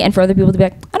want to be? And for other people to be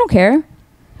like, I don't care.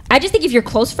 I just think if you're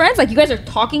close friends, like you guys are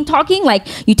talking,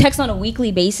 like you text on a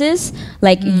weekly basis,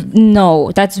 like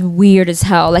no, that's weird as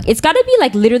hell. Like it's got to be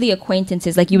like literally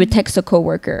acquaintances, like you would text a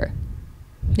coworker.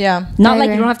 Yeah. Not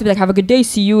like you don't have to be like, have a good day,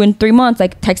 see you in 3 months,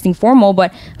 like texting formal,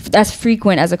 but that's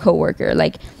frequent as a coworker.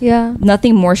 Like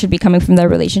nothing more should be coming from their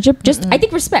relationship. Just I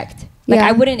think respect. Like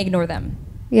I wouldn't ignore them.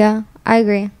 Yeah, I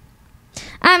agree.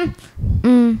 I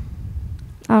don't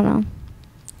know.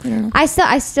 Yeah.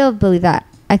 I still believe that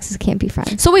exes can't be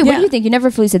friends. So wait, what do you think? You never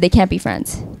fully said they can't be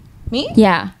friends. Me?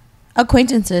 Yeah.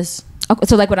 Acquaintances. Okay,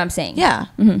 so like what I'm saying. Yeah.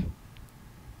 Mm-hmm.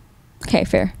 Okay,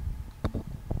 fair.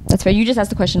 That's fair. You just asked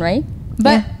the question, right?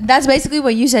 But that's basically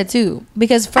what you said too.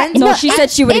 Because friends. She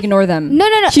said she would ignore them. No.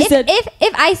 She said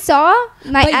if I saw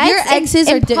my But your exes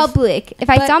in are public, if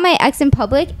I saw my ex in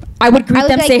public, I would greet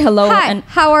them, like, say hello, hi, and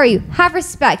how are you? Have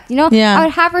respect, you know? Yeah. I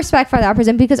would have respect for that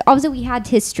person because obviously we had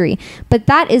history. But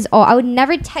that is all. I would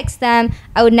never text them.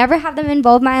 I would never have them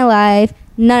involved in my life.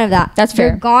 None of that. That's fair.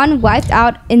 They're gone, wiped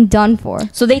out, and done for.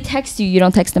 So they text you, you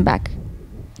don't text them back.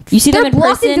 You see They're them in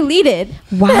blocked person. and deleted.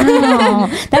 Wow,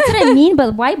 that's what I mean.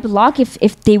 But why block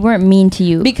if they weren't mean to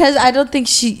you? Because I don't think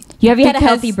she. Have you had a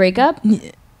healthy breakup?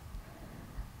 Dude,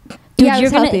 Yeah,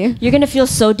 you're gonna feel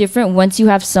so different once you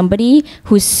have somebody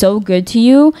who's so good to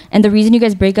you, and the reason you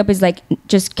guys break up is like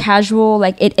just casual,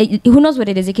 like it who knows what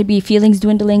it is. It could be feelings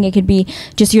dwindling, it could be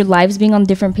just your lives being on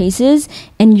different paces,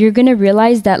 and you're gonna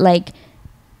realize that like.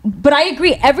 But I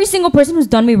agree, every single person who's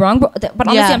done me wrong, but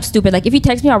honestly, Yeah. I'm stupid. Like if you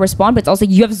text me, I'll respond, but it's also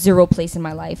like you have zero place in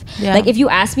my life. Yeah. Like if you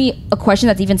ask me a question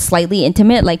that's even slightly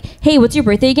intimate, like, hey, what's your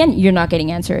birthday again? You're not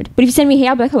getting answered. But if you send me, hey,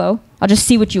 I'll be like, hello. I'll just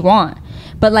see what you want.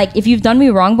 But like if you've done me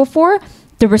wrong before,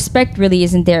 the respect really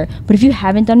isn't there. But if you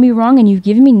haven't done me wrong and you've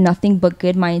given me nothing but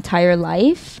good my entire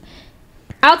life,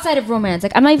 outside of romance,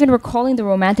 like I'm not even recalling the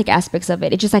romantic aspects of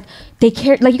it. It's just like they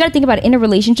care. Like you got to think about it in a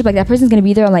relationship. Like that person's gonna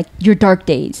be there on like your dark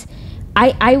days.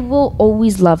 I will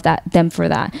always love them for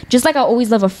that. Just like I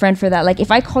always love a friend for that. Like if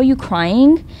I call you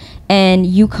crying and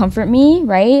you comfort me,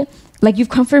 right? Like you've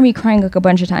comforted me crying like a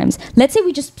bunch of times. Let's say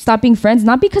we just stop being friends,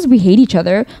 not because we hate each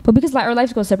other, but because our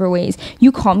lives go separate ways.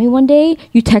 You call me one day,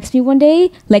 you text me one day,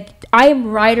 like I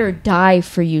am ride or die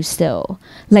for you still.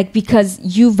 Like because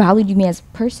you valued me as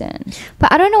a person.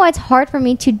 But I don't know why it's hard for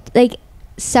me to like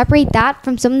separate that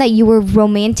from someone that you were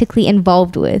romantically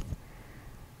involved with.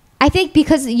 I think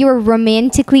because you're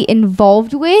romantically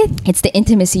involved with, It's the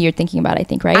intimacy you're thinking about, I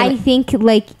think, right? I think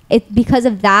like it because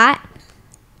of that,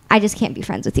 I just can't be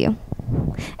friends with you.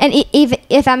 And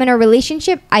if I'm in a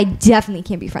relationship, I definitely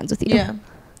can't be friends with you. Yeah.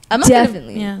 I'm not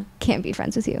Definitely Gonna, can't be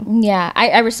friends with you. Yeah,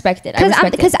 I respect it. I respect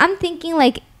it. Because I'm thinking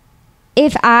like,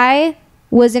 if I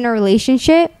was in a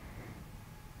relationship,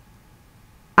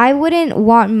 I wouldn't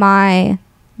want my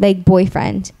like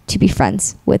boyfriend to be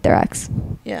friends with their ex.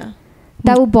 yeah.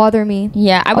 That would bother me.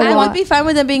 Yeah, I would I want. would be fine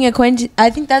with them being acquainted.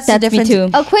 I think that's the That's me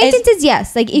difference. too. Acquaintances,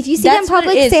 yes. Like if you see them in That's what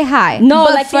public, it is. say hi. No,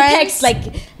 But like friends- they text like.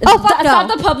 Oh, fuck It's no.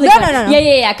 not the public. No, one. no, no, no.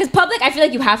 Yeah. Because public, I feel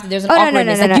like you have to. There's an Oh no, no,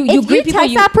 no, awkwardness. no, no. Like you If greet you people.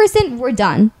 text that person, we're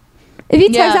done. If you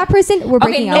text Yeah. that person, we're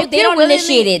breaking Okay, no, up. they you're don't willingly-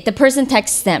 initiate it. The person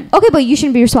texts them. Okay, but you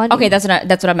shouldn't be responding. Okay, that's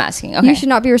what I'm asking. Okay, You should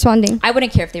not be responding. I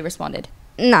wouldn't care if they responded.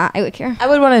 Nah, I would care. I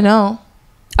would want to know.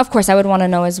 Of course, I would want to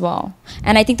know as well.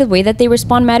 And I think the way that they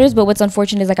respond matters. But what's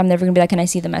unfortunate is like I'm never gonna be like, can I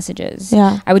see the messages?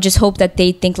 Yeah. I would just hope that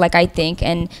they think like I think,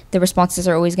 and the responses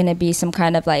are always gonna be some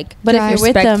kind of like. But if you're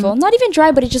with them- respectful, not even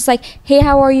dry, but it's just like, hey,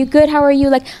 how are you? Good. How are you?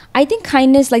 Like, I think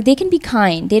kindness, like they can be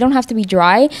kind. They don't have to be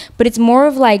dry. But it's more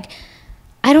of like,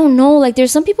 I don't know. Like,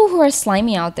 there's some people who are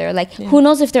slimy out there. Like, who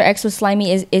knows if their ex was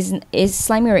slimy is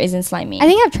slimy or isn't slimy? I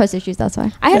think I have trust issues. That's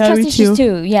why. I have Yeah, trust me issues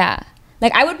too. too. Yeah.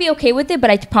 Like I would be okay with it,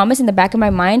 but I promise in the back of my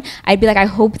mind, I'd be like, I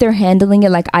hope they're handling it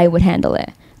like I would handle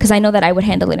it. Because I know that I would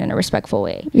handle it in a respectful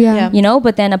way. Yeah. You know,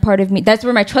 but then a part of me, that's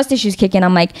where my trust issues kick in.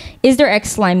 I'm like, is their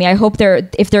ex slimy? I hope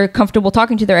if they're comfortable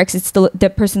talking to their ex, it's still, the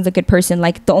person's a good person.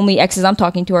 Like the only exes I'm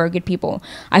talking to are good people.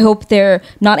 I hope they're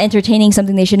not entertaining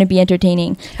something they shouldn't be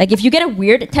entertaining. Like if you get a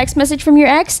weird text message from your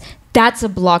ex, that's a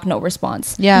block, no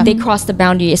response. Yeah. They cross the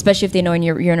boundary, especially if they know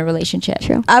you're in a relationship.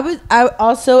 True. I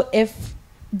also, if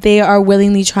they are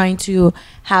willingly trying to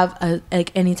have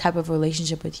like any type of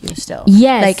relationship with you still.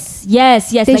 Yes. Like,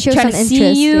 yes. They Like show trying some to see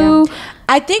interest, you. yeah.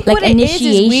 I think Like what it is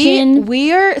initiation.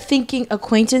 we are thinking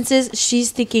acquaintances.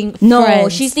 She's thinking No,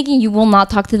 friends. she's thinking you will not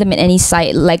talk to them in any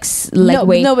site, like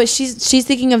way. No, but she's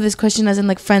thinking of this question as in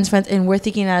like friends, and we're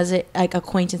thinking as it like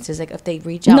acquaintances, like if they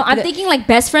reach out. No, I'm thinking like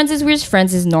best friends is weird,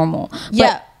 friends is normal.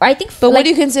 Yeah. But I think. But like, what do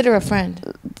you consider a friend?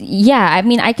 Yeah, I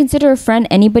mean, I consider a friend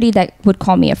anybody that would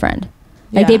call me a friend.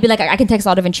 Like Yeah. they'd be like, I can text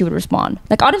Autumn and she would respond.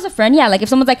 Like Autumn's a friend, yeah. Like if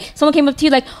someone came up to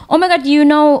you like, oh my god, do you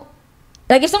know?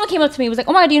 Like if someone came up to me, was like,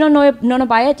 oh my god, do you know Nona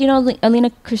Bayat? Do you know Alina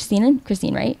Christine,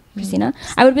 right? Christina.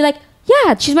 I would be like,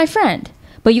 yeah, she's my friend.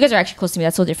 But you guys are actually close to me.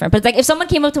 That's so different. But it's like if someone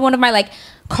came up to one of my like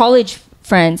college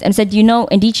friends and said, do you know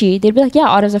Indici? They'd be like, yeah,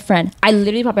 Autumn's a friend. I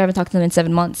literally probably haven't talked to them in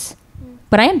 7 months,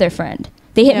 but I am their friend.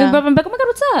 They hit me Yeah. up. I'm like, oh my god,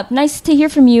 what's up? Nice to hear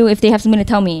from you. If they have something to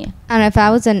tell me. And if I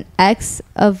was an ex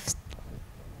of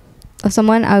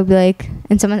someone, I would be like,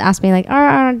 and someone asked me like,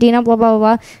 Dina, blah blah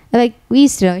blah. I'm like, we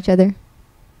used to know each other.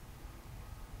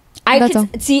 I That's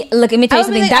could see. Look, let me tell you I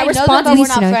would be something. like, That I know them, response but we're is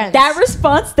not friends. that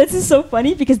response. This is so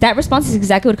funny because that response is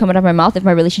exactly what would come out of my mouth if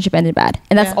my relationship ended bad,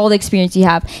 and that's Yeah. all the experience you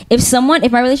have.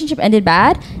 If my relationship ended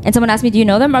bad, and someone asked me, "Do you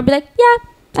know them?" I'd be like, "Yeah,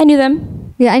 I knew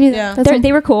them. Yeah, I knew Yeah. that. That's all.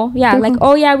 They were cool. Yeah, They're like cool.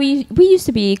 oh yeah, we used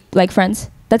to be like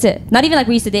friends. That's it. Not even like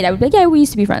we used to date. I would be like, yeah, we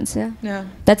used to be friends. Yeah. Yeah.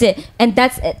 That's it. And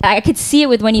I could see it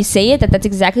with when you say it, that's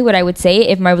exactly what I would say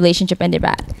if my relationship ended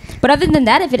bad. But other than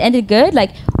that, if it ended good,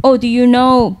 like, oh, do you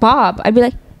know Bob? I'd be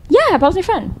like, yeah, Bob's my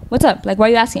friend. What's up? Like, why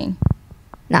are you asking?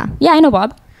 Nah, Yeah, I know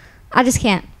Bob. I just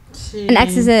can't. An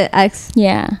ex is an ex.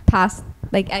 Yeah. Past,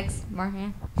 like ex. More.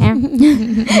 Yeah.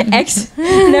 Ex.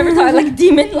 Never thought like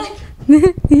demon. Like.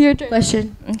 Your turn.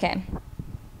 Question. Okay.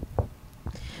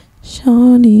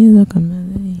 Shawnee, look a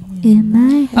melody. In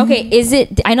my head. Okay, is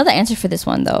it... I know the answer for this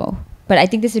one, though. But I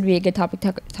think this would be a good topic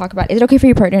to talk about. Is it okay for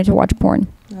your partner to watch porn?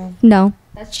 No, No,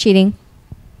 that's cheating.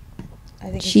 I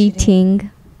think it's Cheating.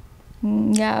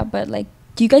 Yeah, but, like,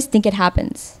 do you guys think it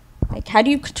happens? Like, how do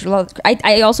you control...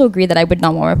 I also agree that I would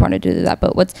not want my partner to do that,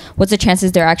 but what's the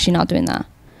chances they're actually not doing that?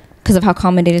 Because of how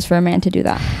common it is for a man to do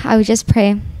that. I would just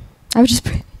pray. I would just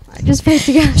pray. I just pray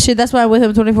to God. Shit, that's why I'm with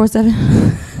him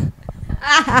 24/7.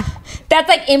 That's,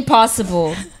 like,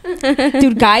 impossible.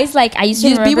 Dude, guys, like, I used to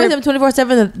You just be with remember... him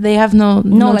 24/7. They have no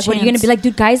like, what are you going to be like?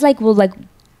 Dude, guys, like, will, like,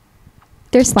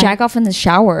 They're slime. jack off in the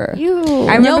shower. You.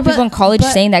 I remember people in college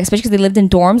saying that, especially because they lived in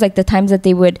dorms. Like the times that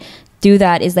they would do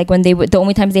that is like when they would. The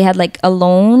only times they had like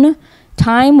alone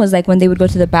time was like when they would go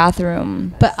to the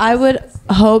bathroom. But I would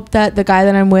hope that the guy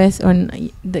that I'm with, or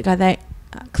the guy that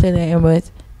clearly I am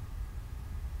with,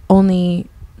 only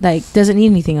like doesn't need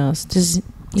anything else. Just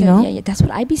you know. Yeah, that's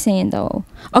what I'd be saying though.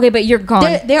 Okay, but you're gone.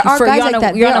 There are guys like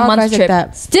that. You're There on a are month guys like trip.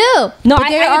 that. Still. No, But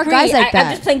there I are agree. guys like I'm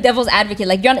that. just playing devil's advocate.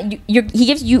 Like he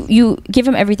gives you give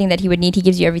him everything that he would need. He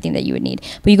gives you everything that you would need.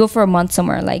 But you go for a month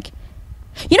somewhere, like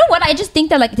You know what? I just think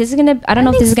that like this is gonna. I don't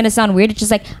know if this is gonna sound weird. It's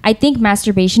just like I think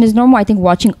masturbation is normal. I think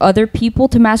watching other people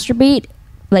to masturbate,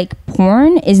 like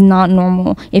porn, is not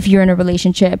normal if you're in a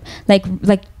relationship. Like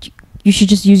you should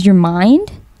just use your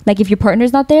mind. Like if your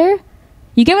partner's not there,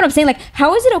 you get what I'm saying. Like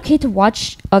how is it okay to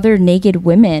watch other naked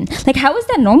women? Like how is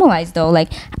that normalized though?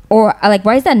 Like or like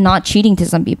why is that not cheating to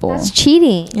some people? That's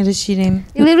cheating. It is cheating.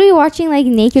 You're literally watching like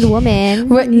naked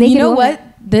women. You know what?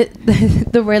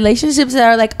 The relationships that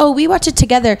are like, oh, we watch it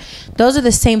together, those are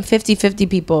the same 50-50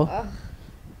 people.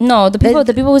 No, the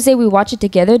people who say we watch it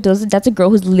together, that's a girl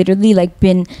who's literally like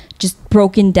been just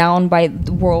broken down by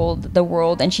the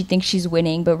world, and she thinks she's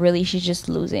winning, but really she's just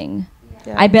losing.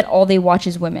 Yeah. I bet all they watch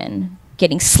is women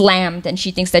getting slammed, and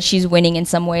she thinks that she's winning in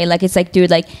some way. Like it's like, dude,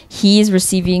 like he's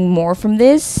receiving more from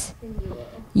this.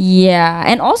 Yeah,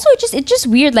 and also it's just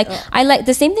weird. Like I like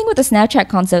the same thing with the Snapchat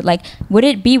concept. Like, would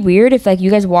it be weird if like you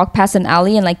guys walk past an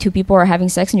alley and like two people are having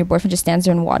sex and your boyfriend just stands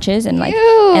there and watches and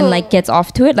like gets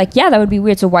off to it? Like, yeah, that would be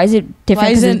weird. So why is it different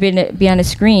because it's behind a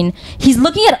screen? He's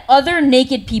looking at other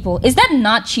naked people. Is that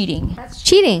not cheating? That's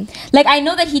cheating. Like I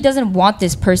know that he doesn't want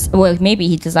this person. Well, maybe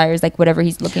he desires like whatever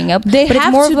he's looking up. They but have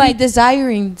it's more to of like be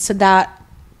desiring so that.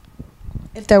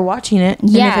 If they're watching it,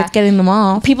 yeah, and if it's getting them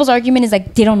off. People's argument is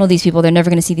like they don't know these people, they're never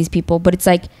gonna see these people, but it's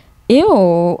like,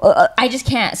 ew, I just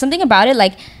can't. Something about it,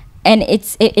 like, and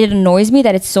it annoys me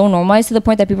that it's so normalized to the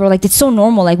point that people are like, it's so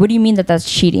normal. Like, what do you mean that that's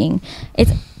cheating?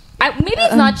 Maybe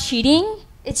it's not cheating.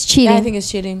 It's cheating. Yeah, I think it's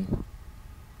cheating.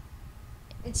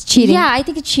 It's cheating. Yeah, I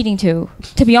think it's cheating too.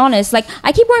 To be honest, like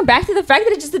I keep going back to the fact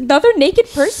that it's just another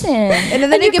naked person, and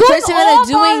another naked person that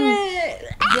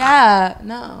doing. Yeah,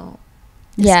 no.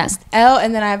 Yeah. L,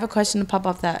 and then I have a question to pop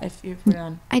off that if you're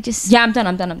done. Yeah, I'm done.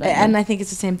 And I think it's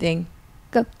the same thing.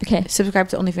 Go. Okay. Subscribe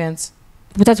to OnlyFans.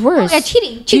 But that's worse. Oh, yeah,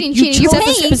 cheating. You chose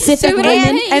a specific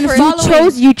woman,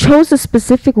 and you chose a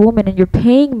specific woman, and you're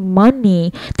paying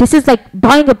money. This is like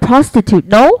buying a prostitute.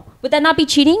 No, would that not be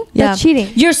cheating? Yeah. That's cheating.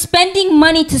 You're spending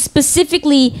money to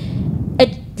specifically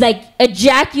like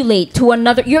ejaculate to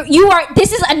another. You are.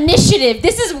 This is initiative.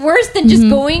 This is worse than just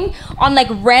going on like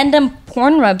random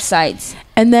porn websites.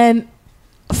 And then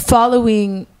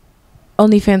following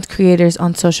OnlyFans creators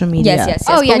on social media. Yes.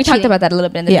 Oh, yeah, But we talked cheating. about that a little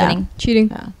bit in the beginning. Cheating.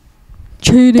 Yeah.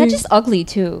 That's just ugly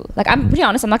too. Like I'm pretty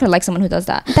honest, I'm not gonna like someone who does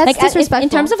that. That's like disrespectful. in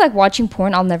terms of like watching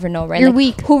porn, I'll never know, right? You're like,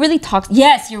 weak. Who really talks?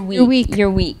 Yes, you're weak. You're weak.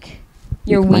 You're weak.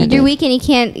 You're weak. You're weak and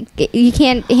you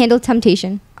can't handle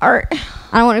temptation. I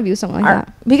don't want to be with someone like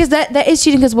that. Because that is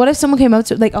cheating. Because what if someone came up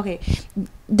to, like, okay,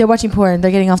 they're watching porn, they're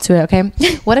getting off to it, okay?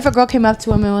 What if a girl came up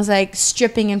to him and was like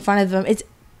stripping in front of them? He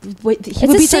would be turned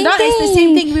on. It's the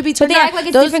same thing. He would be turned on. But they on. act like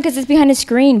it's different because it's behind a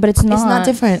screen, but it's not. It's not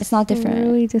different. It's not different.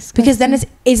 Really disgusting. Because then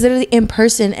it's literally in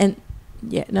person and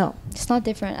yeah, no. It's not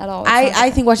different at all.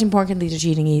 I think watching porn can lead to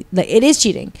cheating. Like it is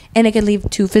cheating, and it can lead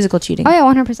to physical cheating. Oh yeah,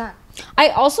 100%. I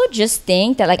also just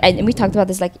think that like and we talked about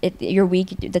this, like you're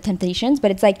weak, the temptations,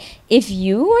 but it's like if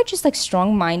you are just like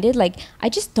strong-minded, like I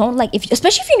just don't like, if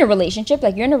especially if you're in a relationship,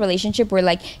 like you're in a relationship where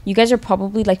like you guys are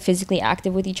probably like physically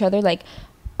active with each other, like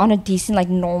on a decent like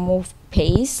normal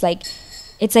pace, like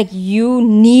it's like you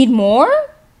need more.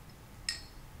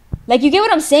 Like, you get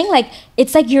what I'm saying? Like,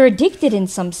 it's like you're addicted in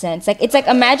some sense. Like, it's like,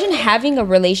 imagine having a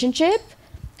relationship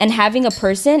and having a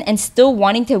person and still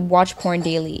wanting to watch porn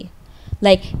daily.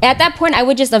 Like, at that point, I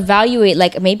would just evaluate,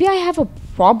 like, maybe I have a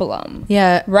problem.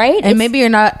 Yeah. Right? And maybe you're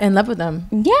not in love with them.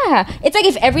 Yeah. It's like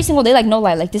if every single day, like, no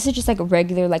lie, like, this is just like a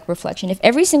regular, like, reflection. If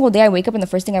every single day I wake up and the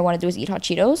first thing I want to do is eat hot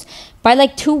Cheetos, by,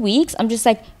 like, 2 weeks, I'm just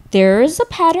like, there's a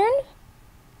pattern.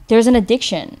 There's an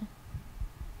addiction.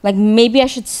 Like, maybe I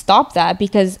should stop that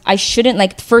because I shouldn't,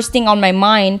 like, the first thing on my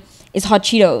mind is hot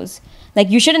Cheetos. Like,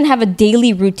 you shouldn't have a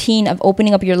daily routine of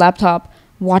opening up your laptop,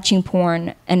 watching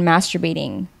porn, and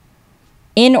masturbating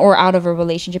in or out of a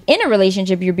relationship. In a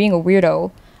relationship, you're being a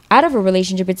weirdo. Out of a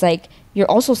relationship, it's like, you're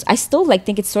also, I still, like,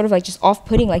 think it's sort of, like, just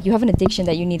off-putting. Like, you have an addiction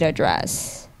that you need to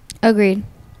address. Agreed.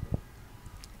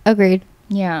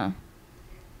 Yeah.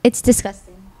 It's disgusting.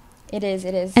 It is.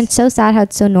 And so sad how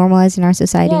it's so normalized in our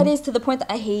society. Yeah, it is, to the point that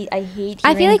I hate hearing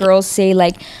I feel like girls say,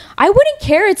 like, I wouldn't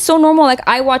care, it's so normal, like,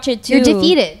 I watch it too. You're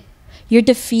defeated. You're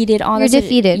defeated. Honestly,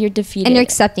 You're defeated. And you're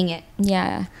accepting it.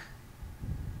 Yeah.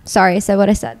 Sorry, I said what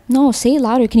I said. No, say it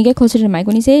louder. Can you get closer to the mic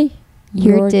when you say?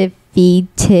 You're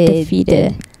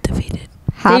defeated.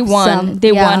 They won.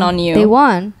 They won on you. They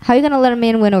won. How are you going to let a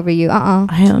man win over you?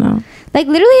 I don't know. Like,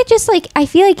 literally, it's just, like, I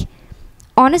feel like,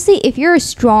 honestly, if you're a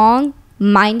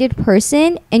strong-minded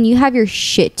person and you have your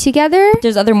shit together,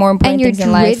 there's other more important things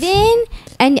in life. And you're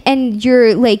driven and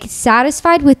you're, like,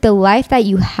 satisfied with the life that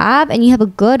you have and you have a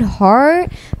good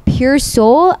heart, pure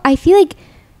soul, I feel like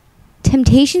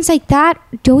temptations like that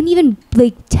don't even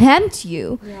like tempt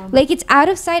you. Like it's out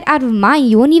of sight, out of mind.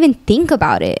 You won't even think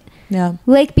about it. Yeah.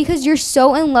 Like because you're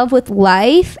so in love with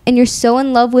life and you're so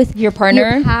in love with Your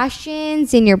partner. your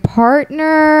passions and your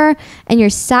partner and you're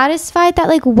satisfied that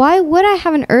like why would I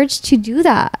have an urge to do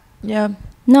that? Yeah.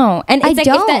 No, and it's I like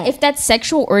don't. if that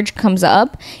sexual urge comes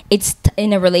up, it's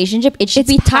in a relationship. It should It's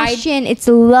be tied. passion, it's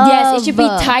love. Yes, it should be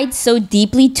tied so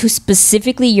deeply to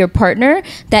specifically your partner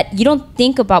that you don't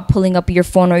think about pulling up your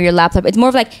phone or your laptop. It's more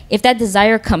of like if that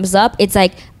desire comes up, it's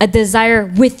like a desire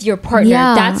with your partner.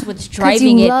 Yeah. That's what's 'Cause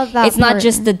driving you it. love that It's not part.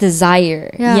 just the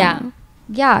desire. Yeah.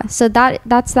 Yeah, so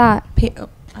that's that.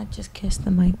 I just kissed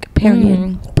the mic.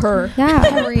 Period. Purr.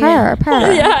 Yeah.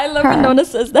 Purr. Yeah, I love when Nona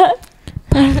says that.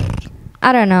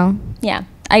 I don't know. Yeah,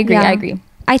 I agree. Yeah. I agree.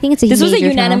 I think it's a This was a major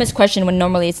unanimous question when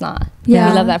normally it's not. Yeah.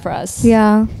 We love that for us.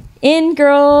 turn-off. In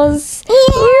girls.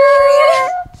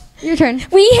 Your turn.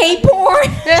 We hate porn.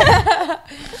 I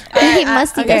hate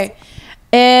musty. Okay.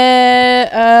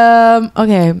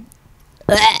 Okay.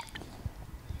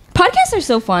 Podcasts are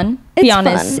so fun. Be It's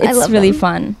honest. fun. I It's love really them.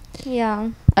 fun. Yeah.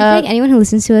 I feel like anyone who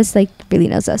listens to us like really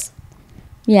knows us.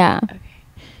 Yeah.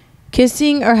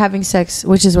 Kissing or having sex,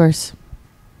 which is worse?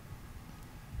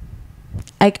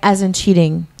 Like, as in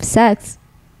cheating. Sex.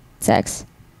 Sex.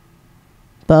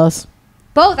 Both.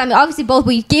 Both. I mean, obviously both.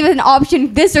 But you gave it an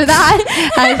option, this or that.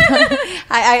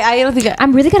 I don't think.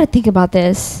 I'm really gonna think about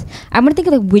this. I'm gonna think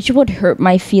of like which would hurt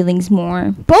my feelings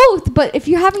more. Both. But if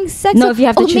you're having sex, No, if you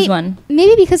have to choose one.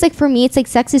 Maybe because like for me, it's like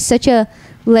sex is such a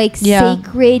like Yeah.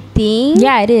 sacred thing.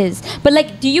 Yeah, it is. But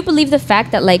like, do you believe the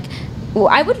fact that like, well,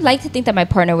 I would like to think that my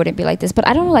partner wouldn't be like this, but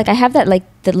I don't know. Like, I have that like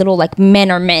the little like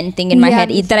men are men thing in my Yeah, head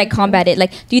me that I combat it.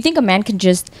 Like, do you think a man can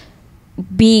just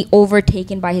be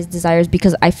overtaken by his desires?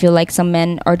 Because I feel like some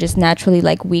men are just naturally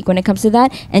like weak when it comes to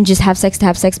that and just have sex to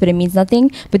have sex, but it means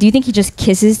nothing. But do you think he just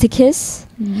kisses to kiss?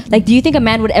 Like, do you think a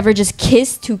man would ever just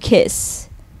kiss to kiss?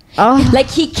 Oh. Like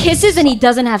he kisses and he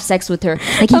doesn't have sex with her.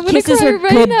 Like he I'm gonna kisses cry her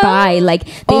right goodbye. now. Like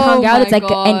they hung out. It's like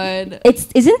and it's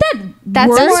isn't that That's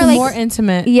worse? more like- more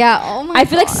intimate. Yeah. Oh my. I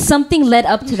feel like God. something led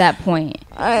up to that point.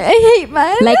 I hate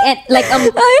man. Like and like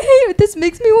I hate this.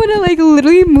 Makes me want to like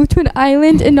literally move to an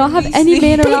island and not have any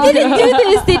man they around. didn't do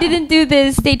this. They didn't do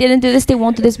this. They didn't do this. They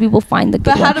won't do this. We will find the good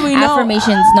But how one. do we know?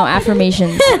 Affirmations. No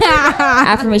affirmations.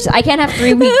 Affirmations. I can't have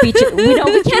 3 weak beaches.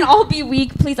 We can't all be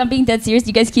weak. Please, I'm being dead serious.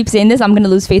 You guys keep saying this. I'm gonna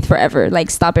lose faith forever. Like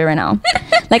stop it right now.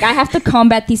 Like I have to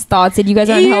combat these thoughts and you guys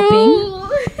aren't helping.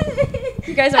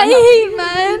 You guys aren't helping.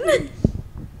 man.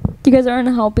 You guys aren't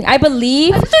helping. I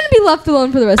believe. I'm trying to be left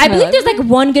alone for the rest I of my believe life. there's like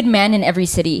one good man in every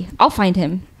city. I'll find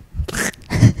him.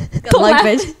 Don't Like, laugh.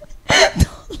 bitch.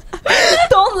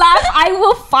 Don't laugh. I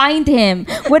will find him.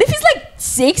 What if he's like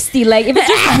 60? Like if it's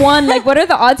just one, like what are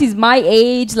the odds he's my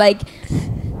age? Like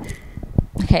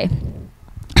okay.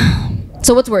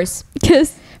 So what's worse?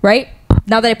 Kiss. Right?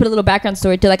 Now that I put a little background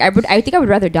story to like I think I would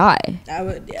rather die. I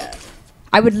would, yeah.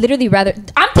 I would literally rather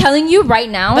I'm telling you right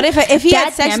now. But if he had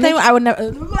that sex with damage- him, I would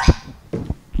never.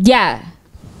 Yeah.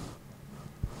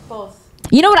 Both.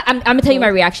 You know what? I'm gonna tell you my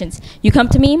reactions. You come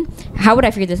to me. How would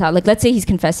I figure this out? Like, let's say he's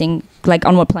confessing. Like,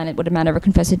 on what planet would a man ever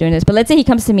confess to doing this? But let's say he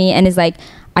comes to me and is like,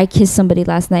 "I kissed somebody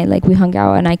last night. Like, we hung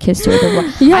out and I kissed her." Blah,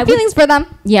 blah. You I have would- feelings for them.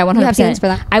 Yeah, 100%. You have feelings for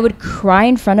them. I would cry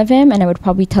in front of him and I would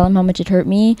probably tell him how much it hurt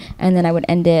me, and then I would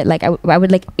end it. Like, I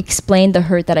would like explain the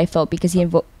hurt that I felt because he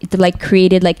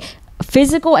created like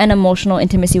physical and emotional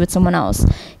intimacy with someone else.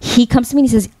 He comes to me and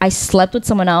he says, "I slept with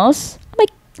someone else." I'm like,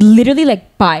 literally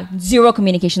like bye, zero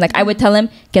communication. Like I would tell him,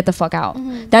 get the fuck out.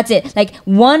 That's it. Like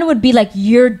one would be like,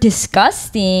 you're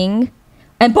disgusting,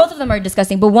 and both of them are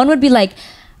disgusting, but one would be like,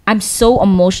 I'm so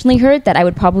emotionally hurt that I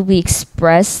would probably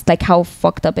express like how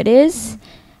fucked up it is.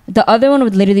 The other one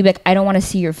would literally be like, I don't want to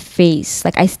see your face,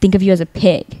 like I think of you as a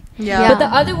pig. Yeah. But the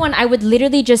other one, I would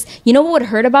literally just, you know what would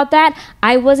hurt about that?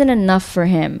 I wasn't enough for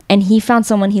him, and he found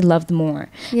someone he loved more.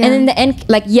 Yeah. And in the end,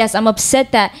 like, yes, I'm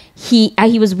upset that he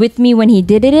was with me when he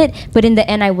did it, but in the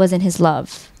end, I wasn't his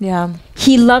love. Yeah.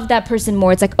 He loved that person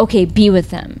more. It's like, okay, be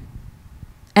with them.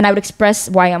 And I would express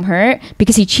why I'm hurt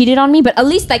because he cheated on me, but at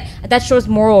least like that shows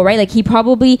moral, right? Like he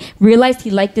probably realized he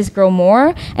liked this girl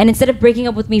more, and instead of breaking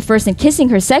up with me first and kissing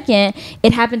her second,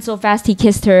 it happened so fast he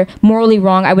kissed her. Morally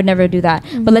wrong. I would never do that.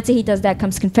 But let's say he does that,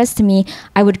 comes confess to me,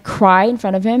 I would cry in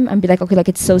front of him and be like, okay, like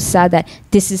it's so sad that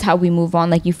this is how we move on.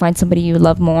 Like you find somebody you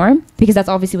love more, because that's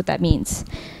obviously what that means.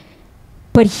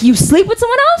 But you sleep with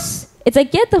someone else? It's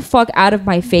like, get the fuck out of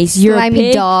my face. You're a Slimy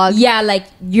pig. dog. Yeah, like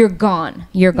you're gone.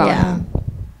 You're gone. Yeah.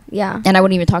 Yeah. And I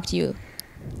wouldn't even talk to you.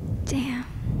 Damn.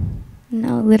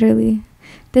 No, literally.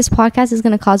 This podcast is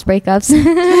gonna cause breakups.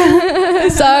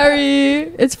 Sorry.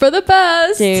 It's for the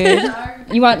best. Dude.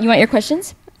 You want your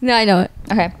questions? No, I know it.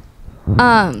 Okay.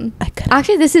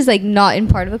 Actually, this is like not in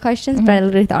part of the questions, but I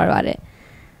literally thought about it.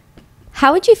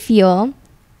 How would you feel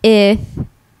if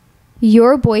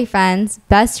your boyfriend's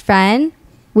best friend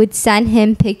would send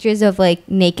him pictures of like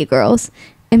naked girls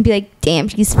and be like, damn,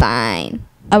 she's fine?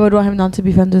 I would want him not to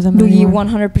be friends with them You anymore.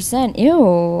 100%.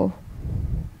 Ew.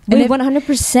 And if-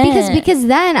 100%. Because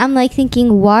then I'm like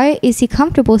thinking, why is he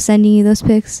comfortable sending you those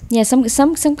pics? Yeah, some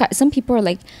people are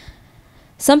like,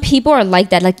 some people are like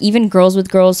that. Like even girls with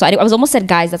girls. So I was almost said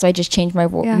guys. That's why I just changed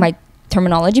my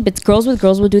terminology. But girls with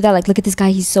girls will do that. Like, look at this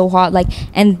guy, he's so hot. Like,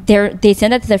 and they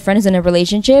send that to their friend who's in a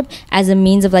relationship as a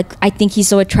means of like, I think he's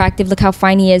so attractive. Look how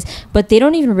fine he is. But they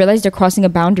don't even realize they're crossing a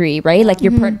boundary, right? Like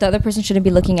the other person shouldn't be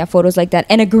looking at photos like that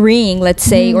and agreeing, let's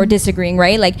say, or disagreeing,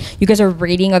 right? Like you guys are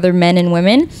rating other men and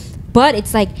women. But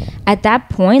it's like at that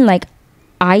point, like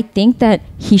I think that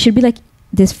he should be like,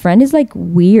 this friend is like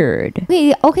weird.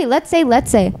 Wait, okay, let's say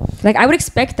Like I would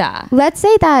expect that. let's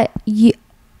say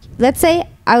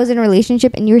I was in a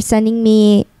relationship and you're sending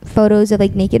me photos of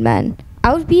like naked men.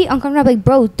 I would be uncomfortable. Like,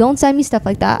 bro, don't send me stuff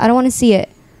like that. I don't want to see it.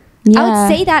 I would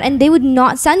say that and they would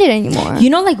not send it anymore. You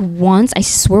know, like once, I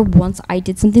swear once I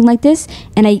did something like this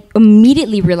and I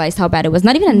immediately realized how bad it was.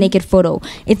 Not even a naked photo.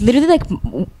 It literally like,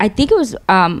 I think it was,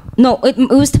 it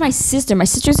was to my sister. My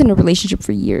sister's in a relationship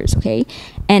for years, okay?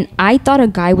 And I thought a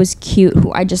guy was cute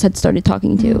who I just had started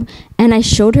talking to. And I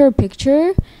showed her a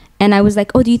picture and I was like,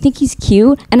 oh, do you think he's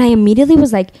cute? And I immediately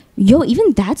was like, yo,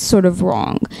 even that's sort of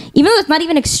wrong. Even though it's not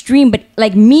even extreme, but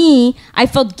like me, I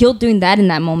felt guilt doing that in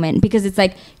that moment because it's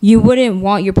like, you wouldn't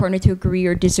want your partner to agree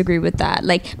or disagree with that.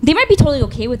 Like, they might be totally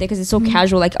okay with it because it's so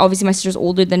casual. Like, obviously my sister's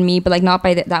older than me, but like not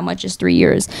by that much, just 3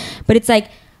 years. But it's like,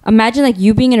 imagine like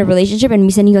you being in a relationship and me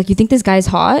sending you like, you think this guy's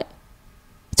hot?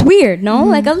 It's weird, no?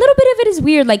 Like a little bit of it is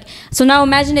weird. Like, so now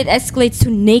imagine it escalates to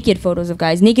naked photos of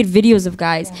guys, naked videos of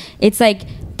guys. It's like,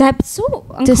 that's so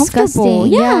uncomfortable. Disgusting.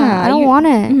 Yeah, I don't want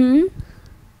it.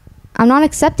 I'm not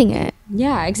accepting it.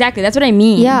 Yeah, exactly. That's what I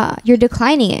mean. Yeah, you're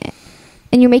declining it,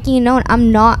 and you're making it known.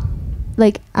 I'm not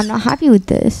happy with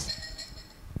this.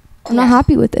 I'm not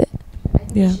happy with it.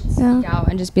 Yeah. Speak out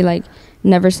and just be like,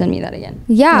 never send me that again.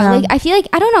 Yeah, like I feel like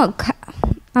I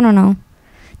don't know.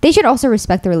 They should also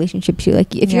respect the relationship too.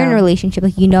 Like if you're in a relationship,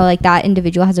 like you know, like that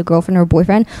individual has a girlfriend or a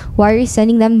boyfriend. Why are you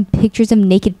sending them pictures of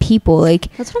naked people?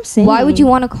 Like That's what I'm saying. why would you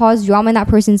want to cause drama in that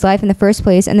person's life in the first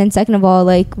place? And then second of all,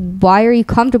 like why are you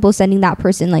comfortable sending that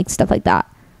person like stuff like that?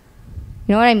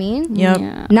 You know what I mean? Yep.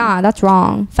 Yeah. Nah, that's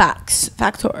wrong. Facts.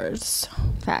 Factors.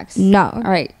 Facts. No. All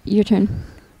right, your turn.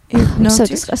 No, I'm so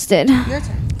it's your disgusted. turn. Your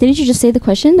turn. Didn't you just say the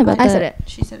question about I the... said it.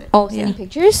 She said it. Oh, yeah. sending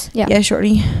pictures? Yeah. Yeah,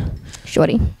 shorty.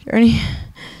 Shorty. Shorty.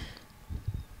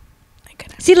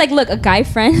 See, like, look, a guy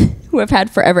friend who I've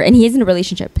had forever, and he is in a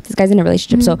relationship. This guy's in a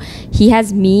relationship, so he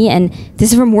has me, and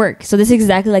this is from work. So this is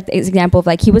exactly like the example of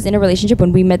like he was in a relationship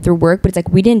when we met through work, but it's like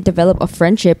we didn't develop a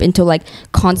friendship until like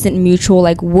constant mutual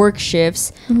like work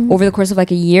shifts over the course of like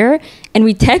a year. And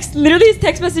we text, literally his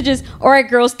text messages, all right,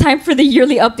 girls, time for the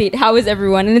yearly update. How is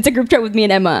everyone? And it's a group chat with me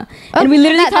and Emma. And we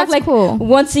literally talk that's like cool.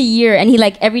 once a year, and he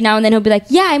like every now and then he'll be like,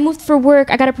 yeah, I moved for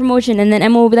work, I got a promotion, and then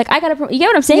Emma will be like, I got a you get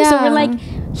what I'm saying? So Yeah. we're like,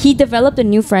 he developed a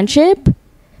new friendship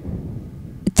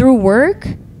through work,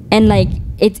 and like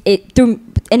it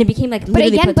became like But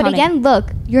literally again, platonic.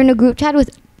 look, you're in a group chat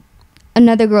with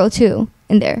another girl too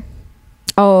in there.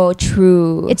 Oh,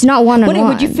 true. It's not one on Would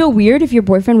one. you feel weird if your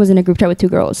boyfriend was in a group chat with two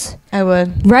girls? I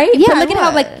would. Right? Yeah, But look I at how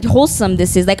would. like wholesome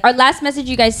this is. Like our last message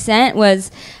you guys sent was,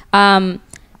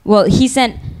 well, he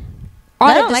sent.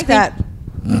 I don't like that.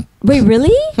 Wait,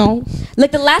 really? No.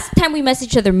 Like the last time we messaged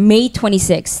each other, May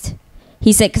 26th.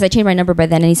 He said, because I changed my number by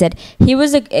then, and he said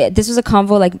this was a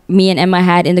convo like me and Emma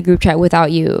had in the group chat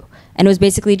without you, and it was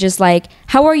basically just like,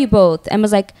 how are you both?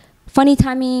 Emma's like, funny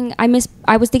timing. I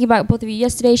was thinking about both of you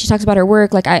yesterday. She talks about her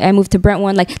work. Like I moved to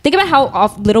Brentwood. Like think about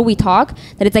how little we talk.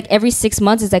 That it's like every 6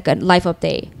 months is like a life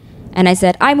update. And I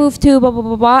said I moved to blah blah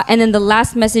blah blah. And then the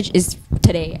last message is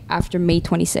today after May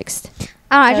 26th.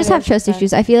 I don't know, I just have trust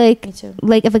issues. I feel like Me too.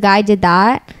 like if a guy did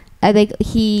that, I like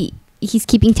he's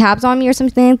keeping tabs on me or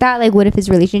something like that. Like what if his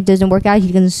relationship doesn't work out?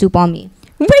 He's gonna soup on me.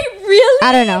 Wait, really?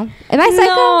 I don't know. Am I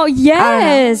psycho? No,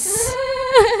 yes.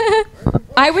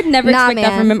 I would never Nah, expect that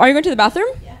man. from him. Are you going to the bathroom?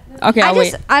 Okay, I'll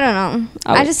wait. I don't know.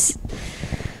 I'll I wait. just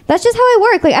that's just how I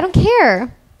work. Like I don't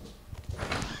care.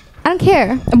 I don't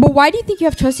care. But why do you think you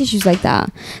have trust issues like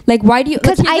that? Like, why do you?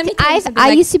 Because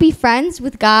I used to be friends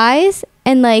with guys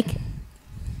and like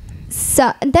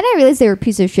so and then I realized they were a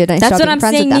piece of shit and I That's stopped what being I'm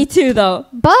friends saying. with them. Me too, though.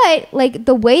 But like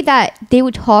the way that they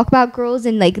would talk about girls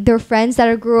and like their friends that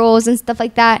are girls and stuff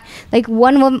like that. Like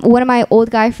one of my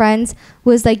old guy friends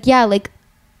was like, yeah, like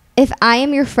if I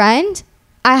am your friend,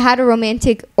 I had a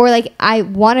romantic, or like I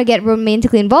want to get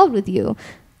romantically involved with you.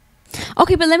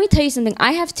 Okay, but let me tell you something.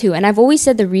 I have too, and I've always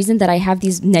said the reason that I have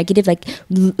these negative, like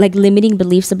limiting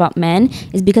beliefs about men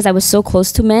is because I was so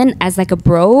close to men as like a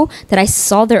bro that I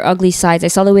saw their ugly sides. I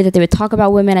saw the way that they would talk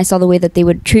about women. I saw the way that they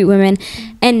would treat women,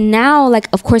 and now, like,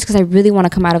 of course, because I really want to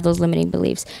come out of those limiting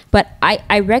beliefs, but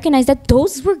I recognize that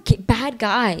those were bad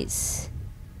guys.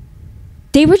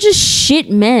 They were just shit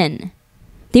men.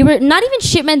 They were not even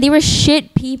shit men. They were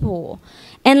shit people,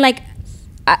 and like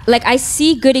I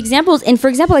see good examples. And for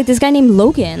example, like this guy named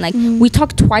Logan, like we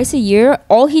talk twice a year.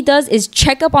 All he does is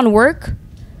check up on work.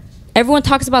 Everyone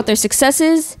talks about their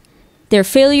successes, their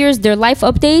failures, their life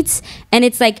updates. And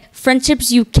it's like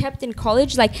friendships you kept in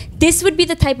college. Like this would be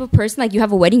the type of person, like you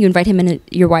have a wedding, you invite him and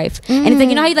your wife. And it's like,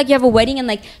 you know how you have a wedding and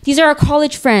like, these are our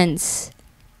college friends.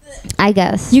 I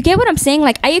guess. You get what I'm saying?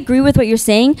 Like, I agree with what you're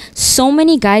saying. So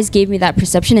many guys gave me that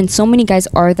perception, and so many guys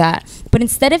are that. But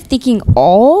instead of thinking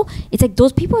it's like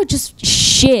those people are just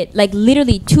shit. Like,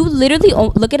 literally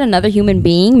look at another human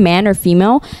being, man or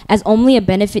female, as only a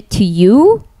benefit to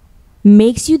you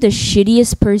makes you the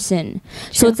shittiest person.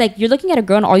 Sure. So it's like you're looking at a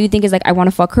girl and all you think is like, I want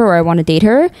to fuck her or I want to date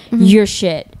her. You're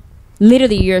shit.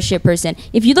 Literally, you're a shit person.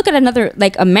 If you look at another,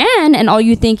 like a man, and all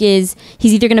you think is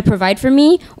he's either going to provide for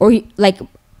me or like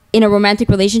in a romantic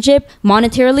relationship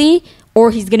monetarily, or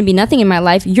he's gonna be nothing in my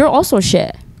life, you're also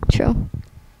shit. True.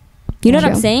 You know what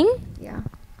I'm saying? Yeah.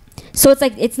 So it's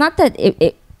like, it's not that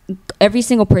every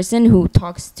single person who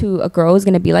talks to a girl is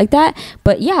gonna be like that,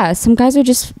 but yeah, some guys are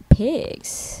just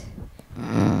pigs.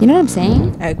 You know what I'm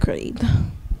saying? Agreed.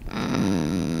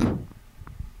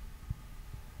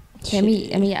 Let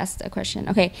me ask a question.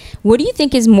 Okay, what do you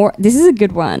think is more? This is a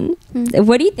good one.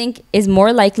 What do you think is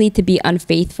more likely to be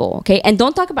unfaithful? Okay, and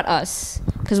don't talk about us,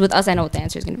 because with us, I know what the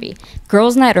answer is going to be: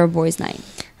 girls' night or boys' night.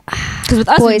 Because with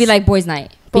us, it'd be like boys'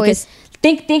 night. Because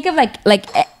think of like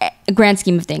a grand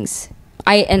scheme of things.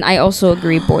 I also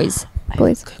agree, boys.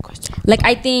 Boys. Good question. Like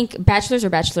I think bachelors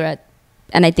or bachelorette,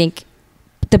 and I think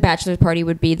the bachelor's party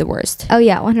would be the worst. Oh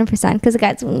yeah, 100%. Because the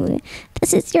guys,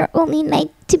 this is your only night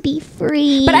to be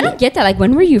free. But I don't get that. Like,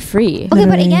 when were you free? Okay,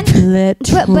 but again, this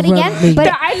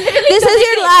is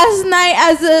your last night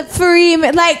as a free.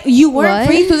 Like, you weren't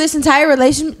free through this entire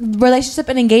relationship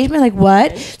and engagement. Like,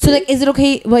 what? So like, is it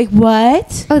okay? Like,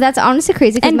 what? Oh, that's honestly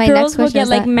crazy. And my girls will get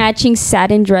like matching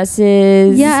satin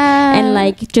dresses. Yeah. And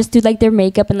like just do like their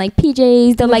makeup and like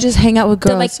PJs. They'll like just hang out with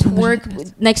girls. They'll like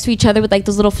twerk next to each other with like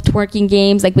those little twerking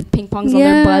games, like with ping pongs on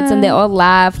their butts, and they all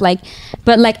laugh. Like,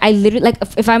 but like I literally like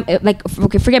if I'm like,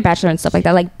 okay, forget bachelor and stuff like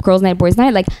that, like girls' night, boys'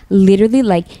 night, like literally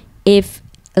like if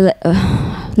like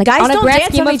guys on a don't grand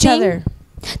dance scheme on of each thing, other.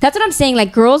 That's what I'm saying.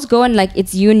 Like girls go and like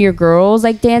it's you and your girls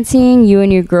like dancing, you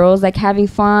and your girls like having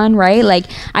fun, right? Like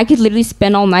I could literally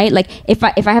spend all night. Like if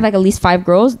I have like at least 5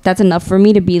 girls, that's enough for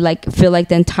me to be like feel like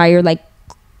the entire like,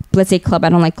 let's say club. I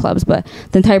don't like clubs, but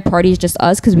the entire party is just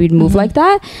us because we'd move like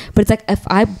that. But it's like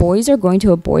if boys are going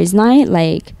to a boys' night,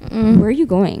 like where are you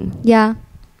going? Yeah.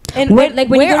 And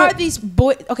where are these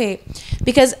boys? Okay,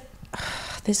 because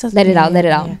this doesn't. Let it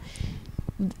out. Yeah.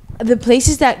 The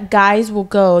places that guys will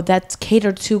go that's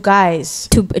catered to guys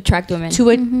to attract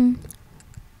women.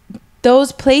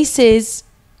 Those places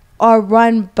are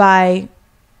run by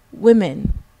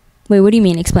women. Wait, what do you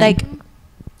mean? Explain.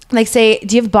 Like say,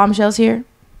 do you have Bombshells here?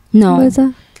 No. What is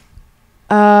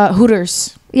that?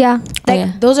 Hooters. Yeah.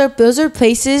 Like those are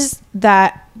places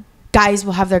that guys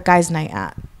will have their guys' night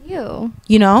at. You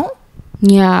know?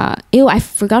 Yeah. Ew, I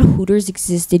forgot Hooters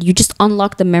existed. You just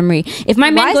unlocked the memory. If my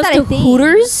man goes to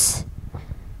Hooters,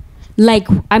 like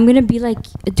I'm gonna be like,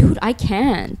 dude, I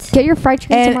can't. Get your fried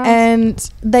chicken tomorrow.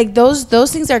 And like those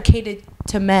things are catered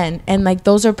to men, and like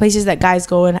those are places that guys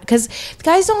go in, because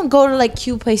guys don't go to like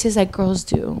cute places like girls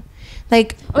do.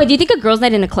 Like, do you think a girls'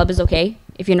 night in a club is okay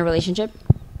if you're in a relationship?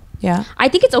 Yeah, I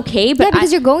think it's okay, but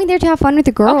because you're going there to have fun with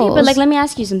the girls. Okay, but like, let me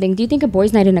ask you something. Do you think a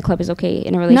boys' night in a club is okay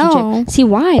in a relationship? No. See,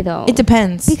 why though? It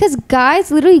depends. Because guys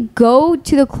literally go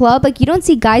to the club. Like, you don't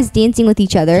see guys dancing with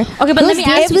each other. Okay, but let me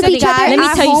ask you something. Let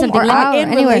me tell you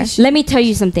something. Let me tell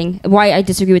you something. Why I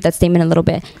disagree with that statement a little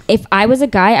bit. If I was a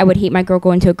guy, I would hate my girl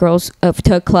going to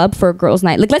a club for a girls'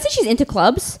 night. Like, let's say she's into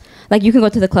clubs. Like, you can go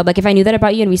to the club. Like, if I knew that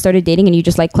about you and we started dating and you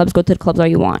just like clubs, go to the clubs all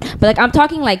you want. But like, I'm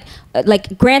talking like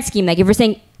grand scheme. Like, if we're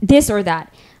saying this or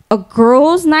that, a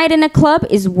girl's night in a club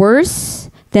is worse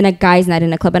than a guy's night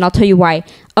in a club, and I'll tell you why.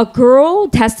 A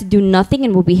girl has to do nothing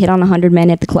and will be hit on 100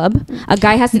 men at the club. A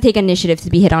guy has to take initiative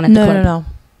to be hit on at the club.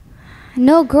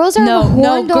 No, girls are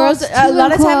girls. A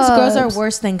lot of times, girls are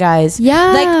worse than guys.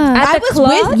 Yeah, like I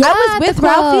was with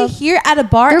Ralphie here at a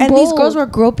bar, and these girls were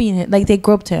groping it. Like they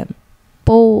groped him.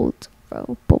 bold,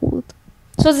 bro. Bold.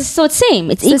 So it's same.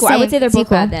 It's the equal. I would say same. they're It's both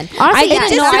equal. bad then. Honestly, I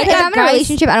didn't know. I if I'm thought in a guys.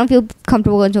 relationship, I don't feel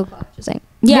comfortable going to a club. Just saying.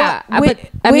 Yeah, Well, with-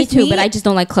 but me with too. me- But I just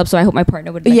don't like clubs, so I hope my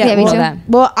partner would. Like, Yeah, me know too. that.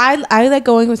 Well, I like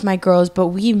going with my girls, but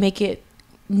we make it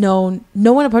known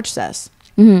no one approaches us.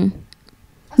 Mm-hmm.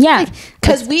 Yeah,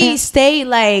 Because we stay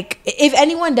like, if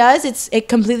anyone does, it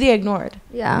completely ignored.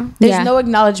 Yeah. There's Yeah. no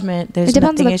acknowledgement. There's It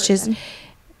depends on nothing. the person.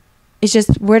 It's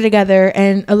just we're together,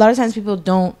 and a lot of times people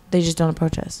they just don't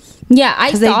approach us. yeah.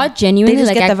 I 'Cause they- thought genuinely they just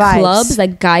like get at the vibes. clubs,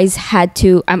 like guys had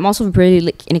to. I'm also really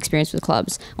like inexperienced with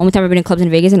clubs. Only time I've been in clubs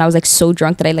in Vegas, and I was like so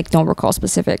drunk that I like don't recall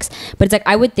specifics. But it's like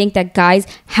I would think that guys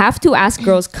have to ask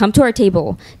girls, come to our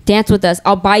table, dance with us.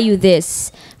 I'll buy you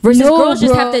this. Versus No, girls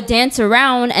just bro. have to dance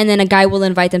around, and then a guy will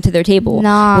invite them to their table.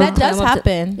 Nah. That Climb does up to-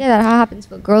 happen. Yeah, that happens.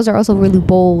 But girls are also really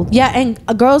bold. Yeah, and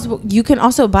girls, you can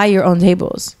also buy your own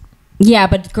tables. Yeah,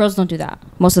 but girls don't do that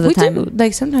most of the We time. do,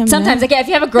 like sometimes. Sometimes, yeah. like, yeah, if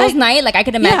you have a girls' Like, night, like, I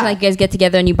could imagine, yeah. like, you guys get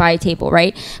together and you buy a table,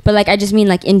 right? But, like, I just mean,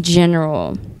 like, in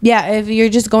general. Yeah, if you're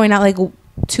just going out like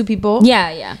two people.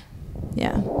 Yeah.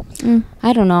 Yeah.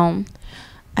 I don't know.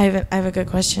 I have a good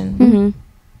question. Mm-hmm.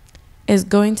 Is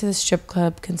going to the strip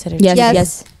club considered Yes, cheating?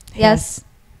 yes. Yes.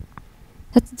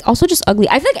 That's also just ugly.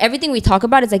 I feel like everything we talk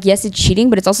about is like, yes, it's cheating,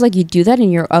 but it's also like you do that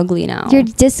and you're ugly now. You're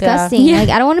disgusting. Yeah. Like,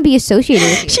 I don't want to be associated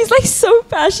with you. She's like so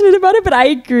passionate about it, but I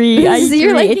agree. So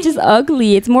you're like- it's just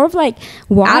ugly. It's more of like,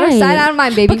 why? Out of sight, out of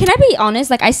mind, baby. But can I be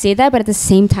honest? Like, I say that, but at the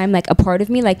same time, like, a part of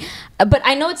me, like, but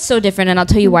I know it's so different, and I'll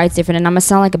tell you why it's different. And I'm gonna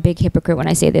sound like a big hypocrite when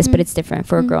I say this, but it's different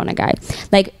for a girl and a guy.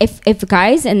 Like, if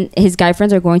guys and his guy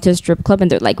friends are going to a strip club and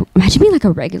they're like, imagine being like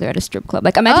a regular at a strip club.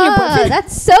 Like, imagine your boyfriend.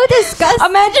 That's so disgusting.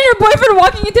 Imagine your boyfriend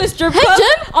walking into a strip club.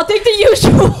 Jim. I'll take the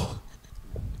usual.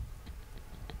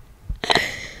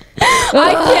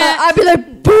 I can't. I'd be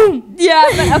like, boom. Yeah,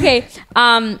 but okay.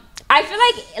 I feel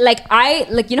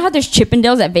like you know how there's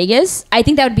Chippendales at Vegas? I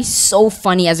think that would be so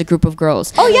funny as a group of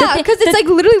girls. Oh yeah, because it's like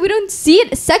literally we don't see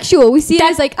it sexual. We see it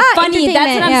as like funny.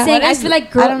 That's what I'm saying. I feel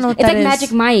like girls. I don't know what it's that like is.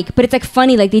 Magic Mike, but it's like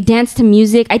funny. Like they dance to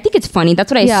music. I think it's funny.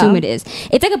 That's what I Yeah. assume it is.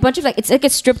 It's like a bunch of like it's like a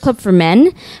strip club for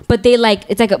men, but they like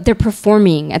it's like they're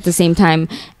performing at the same time,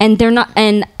 and they're not.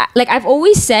 And like I've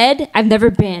always said, I've never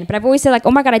been, but I've always said like,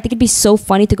 oh my god, I think it'd be so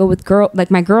funny to go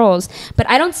with my girls. But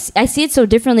I see it so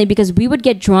differently because we would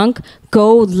get drunk,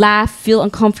 go laugh, feel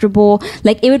uncomfortable.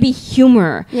 Like it would be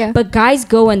humor. Yeah. But guys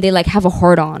go and they like have a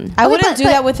heart on. I Okay, wouldn't but- do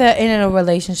that with in a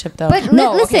relationship though. But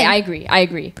No, listen, okay, I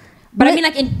agree. But I mean,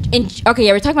 like in okay,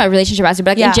 yeah, we're talking about relationship aspect,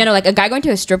 but like Yeah. in general, like a guy going to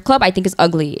a strip club, I think is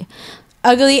ugly.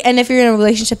 ugly, and if you're in a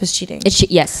relationship, is cheating.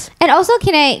 Yes. and also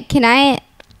can I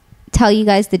tell you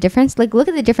guys the difference? Like, look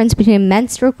at the difference between a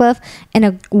men's strip club and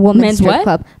a woman's Men's strip what?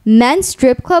 club. Men's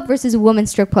strip club versus a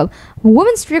woman's strip club.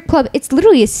 Women's strip club, it's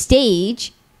literally a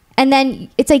stage, and then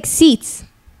it's like seats,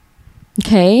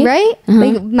 Okay. right? Uh-huh.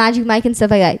 Like Magic Mike and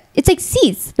stuff like that. It's like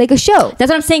seats, like a show. That's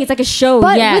what I'm saying. It's like a show.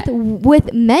 But yeah.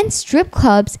 with men's strip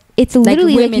clubs, it's Like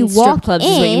literally like you women's walk strip clubs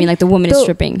in. is what you mean. Like the woman is the-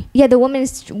 stripping. Yeah, the woman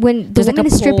is when the There's like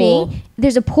woman a is pole. stripping.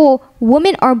 There's a pole.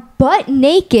 Women are butt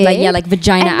naked. Like yeah, like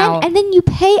vagina and then, out. and then you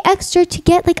pay extra to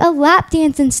get like a lap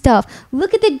dance and stuff.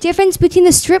 Look at the difference between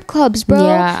the strip clubs, bro.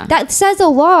 Yeah. That says a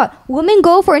lot. Women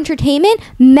go for entertainment.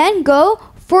 Men go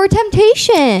for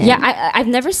temptation. Yeah, I've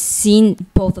never seen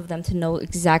both of them to know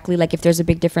exactly like if there's a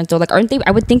big difference. Though, like aren't they?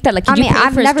 I would think that like could I mean, you pay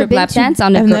I've for a never strip been lap to dance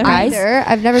on a never guys? either.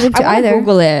 I've never been to I want to either.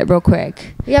 Google it real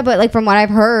quick. Yeah, but like from what I've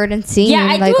heard and seen, Yeah,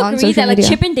 I like do on agree social that like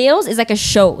media. Chippendales is like a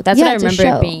show. That's Yeah, what I it's a remember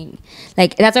show. it being.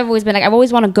 Like that's what I've always been like. I've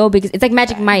always want to go because it's like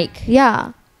Magic Mike.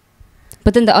 Yeah.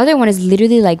 But then the other one is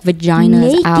literally like vaginas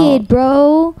Naked, out.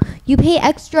 bro. You pay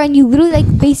extra and you literally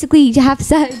like basically have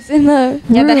sex in the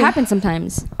Yeah, that room. happens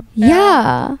sometimes.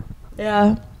 Yeah.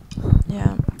 Yeah.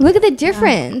 Yeah. Look at the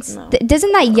difference. No.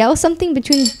 Doesn't that yell something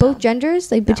between both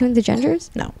genders? Like between the genders?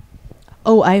 No.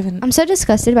 Oh, Ivan. I'm so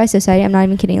disgusted by society. I'm not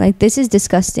even kidding. Like this is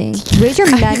disgusting. Raise your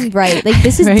men right. Like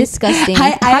this is Right. disgusting.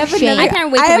 I have shame. I another-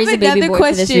 can't wait I to have raise a baby another boy for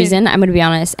this question. reason. I'm gonna be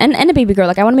honest, and a baby girl.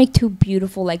 Like I want to make two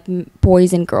beautiful like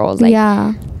boys and girls. Like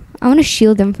yeah. I want to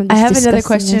shield them from this I have another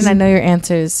question. disgustingness. I know your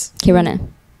answers. okay, run it.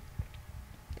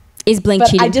 Is blank But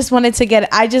cheating? I just wanted to get.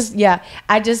 I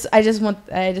just want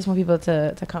people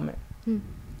to comment.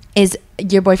 Is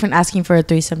your boyfriend asking for a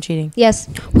threesome cheating? Yes.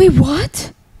 wait,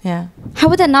 what? Yeah. How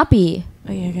would that not be?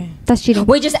 Okay. Okay. That's cheating.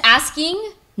 Wait, just asking?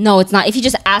 No, it's not. If he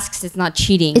just asks, it's not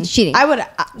cheating. It's cheating. I would.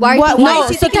 Why are you What, thinking why about is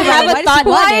he it? thinking to about have it? a Why thought.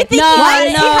 Why is he, why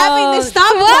is he having this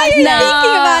thought Why are you process?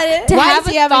 thinking about it? To Why have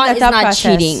is he a having thought that is thought not process?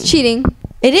 cheating. cheating.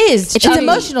 It is. It's cheating.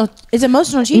 emotional. It's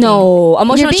emotional cheating. No,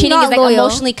 emotional being cheating not is like loyal.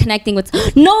 emotionally connecting with.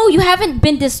 No, you haven't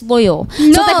been disloyal. So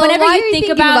it's No, like whenever why are you you think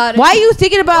thinking about, about it? Why are you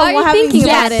thinking about Why are you having thinking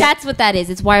yes, about it? that's what that is.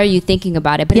 It's why are you thinking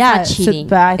about it? But Yeah, it's not cheating.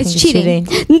 but I think It's it's cheating.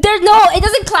 cheating. There's no, it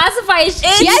doesn't classify as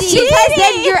cheating. Yes, because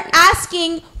then you're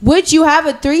asking, would you have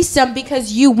a threesome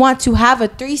because you want to have a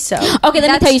threesome? Okay, let me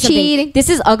That's tell you something. cheating. This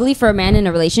is ugly for a man in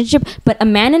a relationship, but a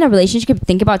man in a relationship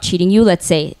think about cheating you. Let's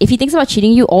say if he thinks about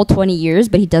cheating you all 20 years,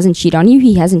 but he doesn't cheat on you,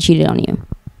 he hasn't cheated on you.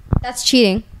 That's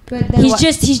cheating. He's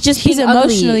just He's being ugly.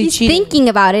 emotionally He's cheating. thinking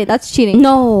about it. That's cheating.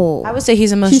 No, I would say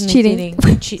he's emotionally cheating.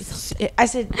 I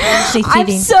said emotionally I'm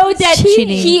cheating. so dead. Cheating.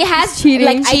 He has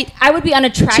Cheating. like I would be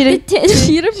unattracted to.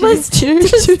 Cheater must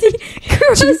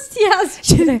Crusty ass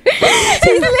cheater.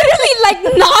 He's literally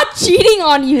like not cheating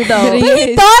on you though. But he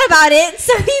is. Thought about it,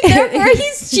 so therefore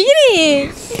he's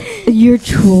cheating. You're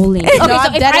trolling. Okay, No, so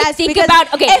I'm if dead I ass think because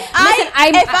about okay, if I- listen,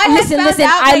 I'm if I had listen, found listen,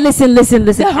 out, I like-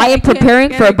 listen. I am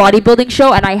preparing for a bodybuilding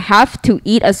show, and I have to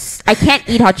eat I can't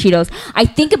eat hot Cheetos. I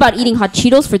think about eating hot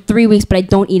Cheetos for 3 weeks, but I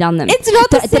don't eat on them. It's not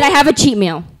the Did I same. have a cheat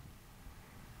meal?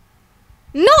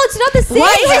 No, it's not the same.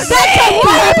 Why is that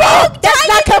comparable? That's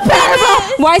not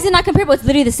comparable. Why is it not comparable? It's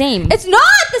literally the same. It's not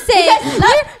the same. Think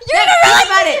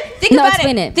about it. Think No, about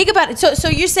explain it. it. Think about it. So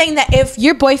you're saying that if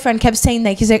your boyfriend kept saying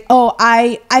that, he's like, oh,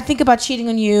 I think about cheating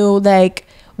on you like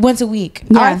once a week.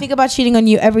 Or I Yeah. think about cheating on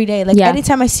you every day. Like Yeah.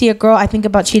 anytime I see a girl, I think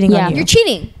about cheating Yeah. on you. You're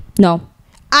cheating. No.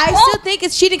 I still think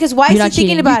it's cheating because why is You're he not thinking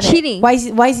cheating. about You're it? cheating.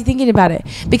 Why is he thinking about it?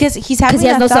 Because he's having Because he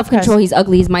has that no thought self control. process. He's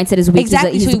ugly. His mindset is weak.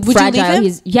 Exactly. He's, So he's would you leave fragile. him?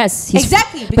 He's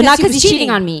Exactly, but not he because was he's cheating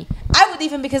on me. I would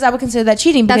leave him because I would consider that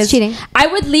cheating. That's Because cheating. I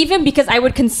would leave him because I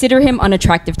would consider him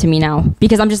unattractive to me now.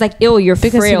 Because I'm just like, ew, you're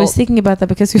Because he frail. was thinking about that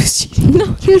because he was cheating. No,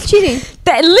 he was cheating.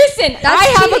 Listen, That's I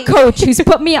have cheating. a coach who's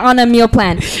put me on a meal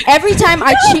plan. Every time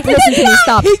I cheat, listen to me.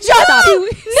 Stop.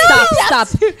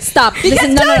 Stop.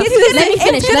 Listen, no. Let me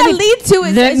finish. It's gonna lead to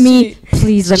it. Let It's me cheating.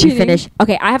 please let me Cheating. finish.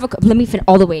 Okay, I have a let me finish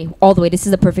all the way. This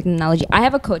is a perfect analogy. I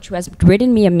have a coach who has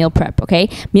written me a meal prep, okay,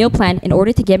 meal plan in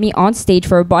order to get me on stage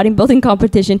for a bodybuilding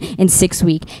competition in 6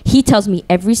 weeks. He tells me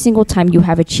every single time you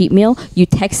have a cheat meal, you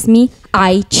text me,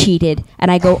 I cheated,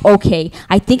 and I go, okay.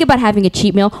 I think about having a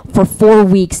cheat meal for 4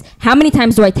 weeks. How many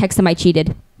times do I text him I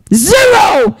cheated?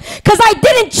 0, because I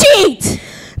didn't cheat.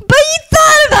 But you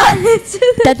thought about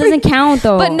it. That doesn't count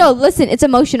though. But no, listen, it's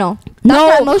emotional. That's No,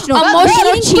 not emotional. emotional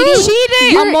You're cheating.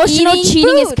 cheating. You're Emotional eating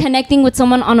cheating is food. connecting with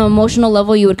someone on an emotional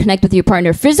level you would connect with your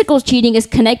partner. Physical cheating is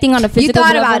connecting on a You physical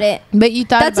thought level. about it. But you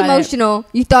thought That's about emotional.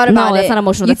 You thought No, about it. that's not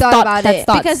emotional. You That's thought thought. about That's it.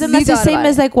 thought. Because then You that's the thought same about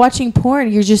as it. like watching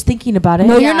porn. You're just thinking about it.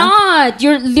 No, Yeah. you're not.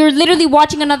 You're literally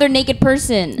watching another naked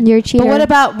person. You're a cheater.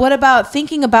 But what about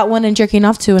thinking about one and jerking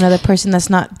off to another person? That's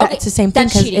not. Okay, That's the same thing.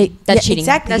 that's 'cause cheating. That's cheating.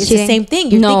 Exactly. That's It's cheating. the same thing.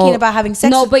 You're thinking about having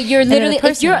sex. No, with but you're another literally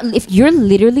person. if you're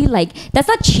literally like that's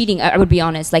not cheating. I would be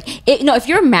honest. Like if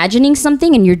you're imagining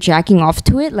something and you're jacking off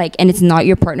to it, like and it's not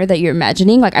your partner that you're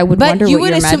imagining, like I would But wonder you what would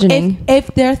you're assume imagining. if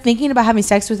they're thinking about having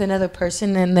sex with another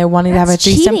person and they're wanting to have a That's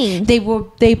threesome, cheating.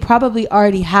 they probably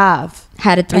already have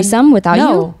Had a threesome without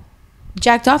you?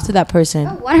 jacked off to that person.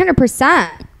 100%.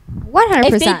 100%.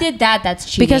 If they did that, that's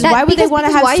cheating. Because why would they want to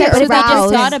because have why sex you're with that I just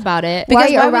aroused. thought about it. Why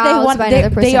Because you're why would they aroused want by another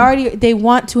person. they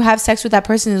want to have sex with that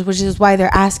person, which is why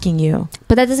they're asking you.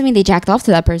 But that doesn't mean they jacked off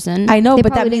to that person. I know, They but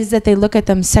that probably means that they look at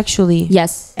them sexually.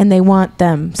 Yes. And they want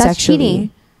them That's sexually. cheating.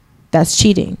 That's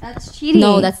cheating. That's cheating.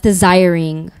 No, that's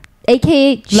desiring.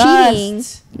 AKA cheating.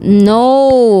 Lust.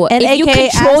 No. And if you AKA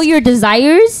control ask- your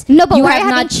desires, No, but you why have are you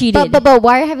not having, cheated. But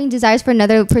why are you having desires for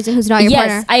another person who's not your yes,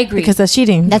 partner? I agree. Because that's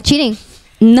cheating. That's cheating.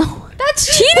 no. That's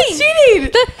cheating.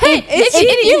 cheating. Hey,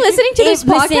 if you're listening to this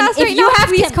podcast right now,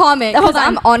 please comment. Hold Because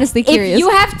on. I'm honestly curious. If you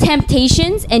have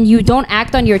temptations and you don't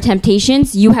act on your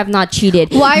temptations, you have not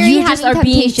cheated. Why are you just having are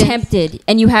being temptations? tempted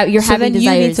and you're So having then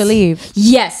desires. you need to leave.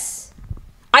 Yes.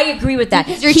 I agree with that.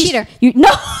 Because you're a cheater. You no.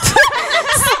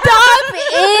 Stop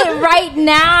it right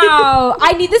now.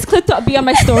 I need this clip to be on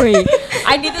my story.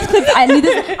 I need this clip. I'm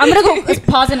gonna go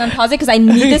pause and unpause it because I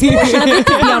need this portion of it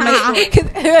to be on my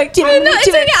story. No, it's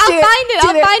okay. I'll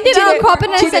find it. I'll crop it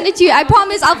and I'll send it to you. I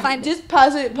promise I'll find it. Just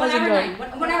pause it. 1 Pause hour it.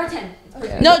 9. 1 hour 10.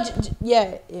 No,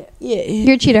 yeah.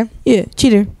 You're a cheater. Yeah,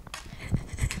 cheater.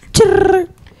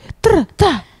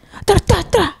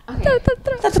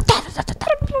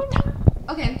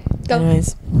 Okay. Go.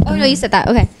 Anyways, Oh no, you said that.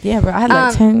 Okay. yeah, bro. I had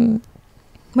like 10.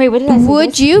 Wait, what did I say?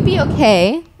 Would you be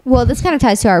okay? Well, this kind of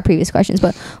ties to our previous questions,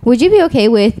 but would you be okay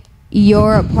with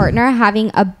your partner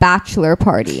having a bachelor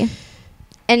party?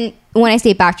 And when I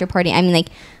say bachelor party, I mean like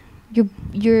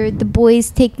the boys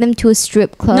take them to a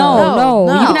strip club. No.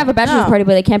 No, You can have a bachelor's no. party,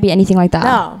 but it can't be anything like that.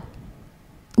 No.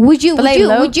 Would you? But Would they you?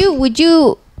 elope? Would you? Would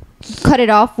you? cut it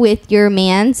off with your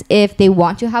mans if they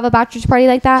want to have a bachelor's party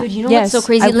like that? Dude, you know Yes. what's so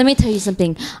crazy? Let me tell you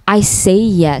something. I say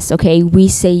yes, okay? We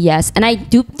say yes. And I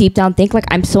do deep down think like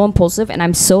I'm so impulsive and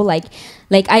I'm so like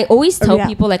I always tell Yeah.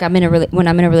 people like when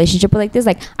I'm in a relationship like this,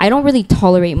 like I don't really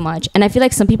tolerate much. And I feel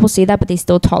like some people say that but they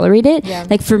still tolerate it. Yeah.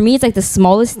 Like for me it's like the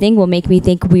smallest thing will make me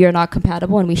think we are not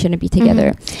compatible and we shouldn't be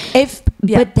together.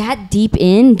 But that deep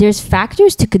in, there's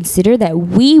factors to consider that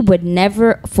we would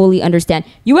never fully understand.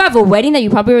 You have a wedding that you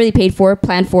probably already paid for,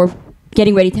 planned for,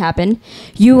 getting ready to happen.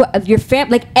 Your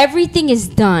like everything is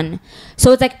done.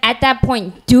 So it's like at that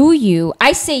point, do you?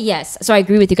 I say yes. So I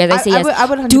agree with you guys. I say yes. I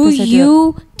would 100% do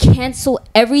you cancel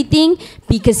everything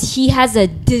because he has a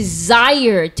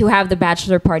desire to have the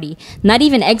bachelor party, not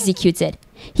even executes it?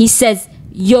 He says,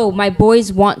 yo, my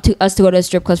boys want us to go to a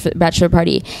strip club for the bachelor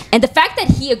party. And the fact that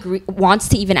he wants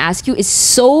to even ask you is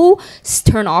so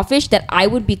turn-offish that I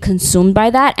would be consumed by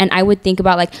that. And I would think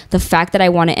about like the fact that I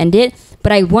want to end it.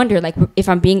 But I wonder, like, if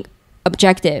I'm being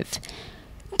objective,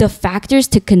 the factors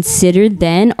to consider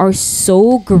then are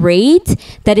so great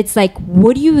that it's like,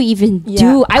 what do you even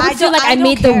do? I would feel like I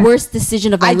made the worst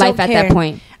decision of my life at that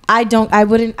point. I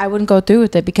wouldn't go through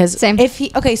with it because Same. if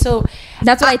he so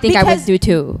that's what I think I would do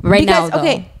too now though.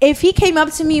 Okay, if he came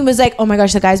up to me and was like, oh my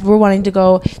gosh, the guys were wanting to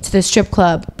go to the strip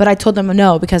club, but I told them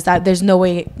no because there's no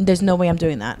way I'm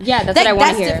doing that. Yeah, that's what I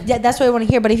want to hear. Yeah, that's what I want to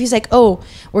hear. But if he's like, oh,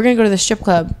 we're gonna go to the strip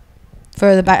club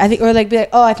for the back, I think, or like be like,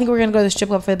 oh, I think we're gonna go to the strip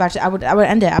club for the bachelor, I would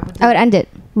end it. I would end it.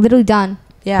 Literally done.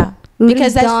 Yeah, Literally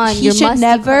because done. he Your should musty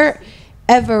never,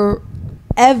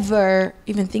 ever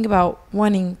even think about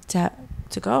wanting to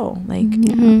go. Like,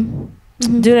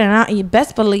 dude, and you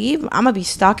best believe I'm gonna be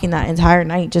stalking that entire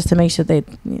night just to make sure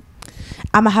I'm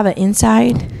gonna have an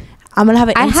inside. I'm gonna have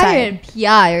an I inside. hired a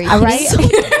PI, are you All right?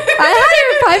 kidding? I hired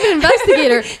a private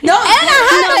investigator. You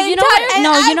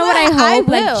know what I hope?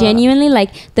 Like genuinely,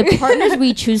 like the partners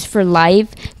we choose for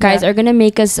life, guys, are gonna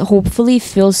make us hopefully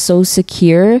feel so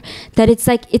secure that it's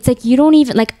like you don't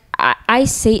even like I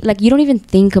say like you don't even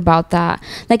think about that.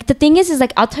 Like the thing is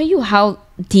like I'll tell you how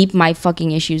deep my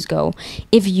fucking issues go.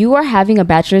 If you are having a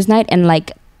bachelor's night and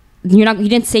like you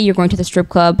didn't say you're going to the strip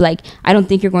club, like I don't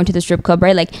think you're going to the strip club,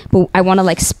 right? Like, but I want to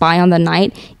like spy on the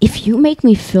night. If you make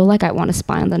me feel like I want to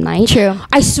spy on the night, true,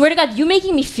 I swear to God, you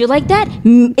making me feel like that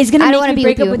is gonna make me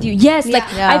break up with you. Yes,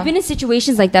 like I've been in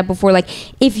situations like that before. Like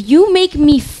if you make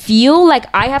me feel like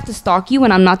I have to stalk you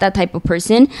when I'm not that type of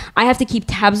person, I have to keep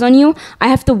tabs on you, I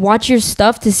have to watch your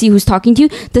stuff to see who's talking to you.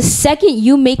 The second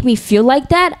you make me feel like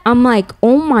that, I'm like,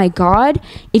 oh my God,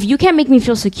 if you can't make me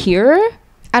feel secure,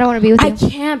 I don't want to be with you.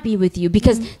 I can't be with you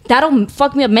because that'll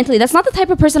fuck me up mentally. That's not the type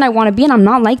of person I want to be, and I'm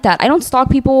not like that. I don't stalk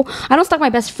people. I don't stalk my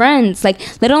best friends. Like,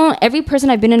 let alone every person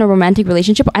I've been in a romantic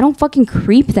relationship, I don't fucking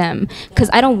creep them because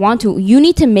I don't want to. You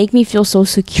need to make me feel so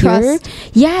secure. Trust.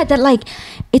 Yeah, that like,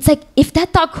 it's like if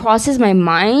that thought crosses my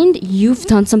mind, you've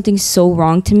done something so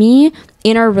wrong to me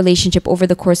in our relationship over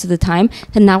the course of the time,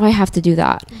 then now I have to do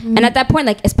that. And at that point,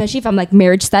 like especially if I'm like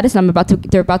marriage status and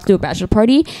they're about to do a bachelor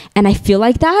party and I feel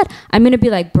like that, I'm gonna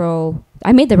be like, bro,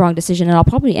 I made the wrong decision and I'll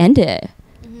probably end it.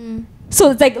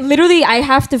 So it's like literally I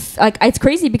have to like it's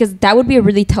crazy because that would be a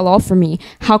really tell all for me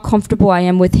how comfortable I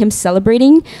am with him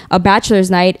celebrating a bachelor's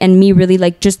night and me really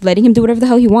like just letting him do whatever the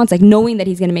hell he wants, like knowing that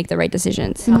he's gonna make the right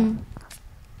decisions.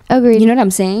 Agreed. You know what I'm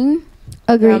saying?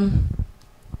 Agreed.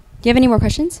 Do you have any more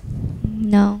questions?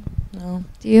 No.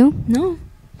 Do you? No.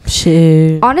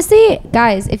 Shit. Honestly,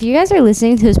 guys, if you guys are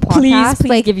listening to this podcast, please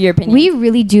like give your opinion. we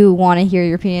really do want to hear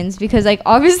your opinions because like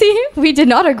obviously we did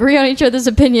not agree on each other's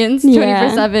opinions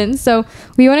 24/7. So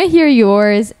we want to hear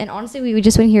yours, and honestly we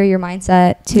just want to hear your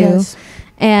mindset too. Yes.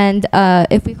 And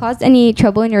if we caused any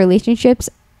trouble in your relationships,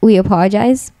 we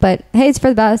apologize, but hey, it's for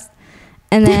the best.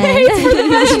 And then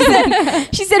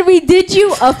she said we did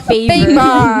you a favor.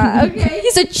 Okay,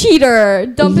 he's a cheater.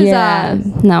 Dump his ass.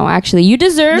 No, actually, you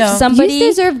deserve somebody. You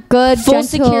deserve good, full gentle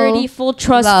security, full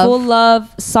trust, love. full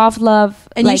love, soft love,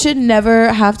 And you should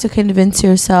never have to convince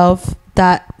yourself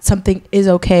that something is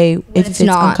okay if it's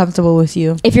not uncomfortable with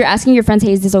you. If you're asking your friends,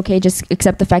 hey, is this okay? Just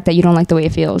accept the fact that you don't like the way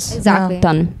it feels. Exactly.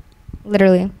 Done.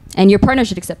 Literally. And your partner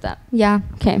should accept that. Yeah.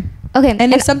 Okay. Okay.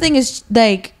 And if something is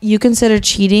like you consider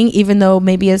cheating, even though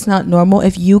maybe it's not normal,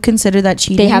 if you consider that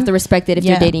cheating, they have to respect it if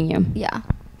they're dating you. Yeah.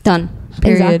 Done.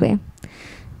 Period. Exactly.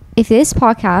 If this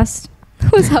podcast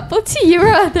was helpful to you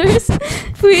or others,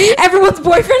 please. Everyone's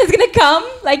boyfriend is gonna come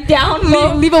like down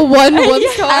low. Leave a one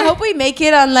star. I hope we make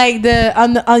it on like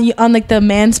on like the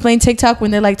mansplain TikTok when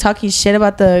they're like talking shit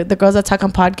about the girls that talk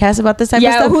on podcasts about this type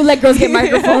of stuff. Who let girls get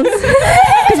microphones?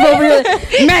 Because we're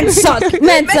really men suck.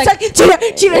 Men suck.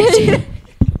 Cheater.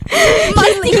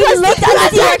 He looked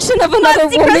at the direction of another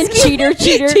woman.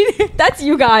 Cheater. That's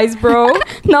you guys, bro.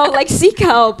 No, like seek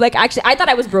help. Like actually, I thought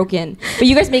I was broken, but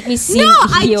you guys make me seem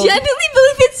I healed. genuinely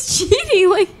believe it's cheating.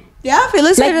 Like, Yeah, if he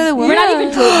looks at another woman. We're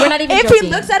not even If joking. he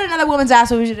looks at another woman's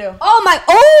ass, what would you do? Oh my!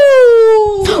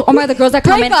 The girls that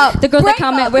Break comment. up. The girls that Break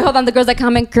comment. up. Wait, hold on. The girls that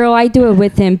comment. Girl, I do it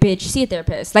with him. Bitch, see a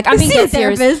therapist. Like I'm being dead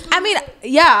serious. I mean,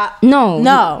 yeah. No.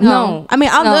 No. I mean,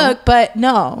 I'll No. look, but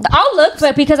no. I'll look,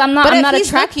 but because I'm not. But I'm if not he's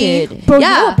attracted. looking- Bro, you know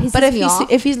yeah, what pisses but me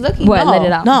off? if he's looking, What? no, Let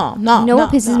it out. No. you know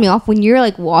what pisses me off? When you're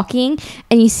like walking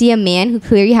and you see a man who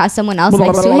clearly has someone else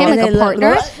next to him, And like they a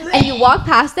partner, and you walk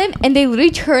past them and they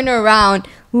literally turn around,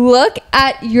 look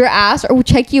at your ass or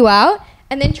check you out,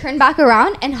 and then turn back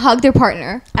around and hug their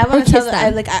partner. I or want to kiss tell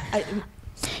them. them.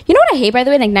 You know what I hate, by the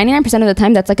way? Like 99% of the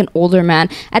time, that's like an older man.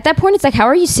 At that point, it's like, how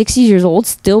are you 60 years old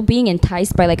still being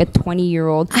enticed by like a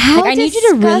 20-year-old? How Like, I need you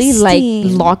to really like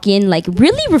disgusting. lock in, like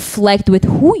really reflect with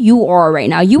who you are right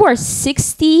now. You are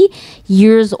 60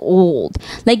 years old.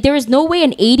 Like there is no way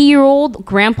an 80-year-old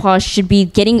grandpa should be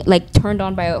getting like turned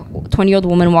on by a 20-year-old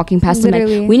woman walking past him.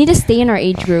 Literally. Like, we need to stay in our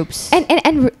age groups.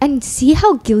 And see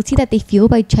how guilty that they feel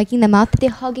by checking them out, that they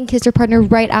hug and kiss their partner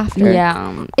right after.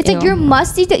 Yeah, It's like ew. you're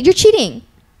musty. You're cheating.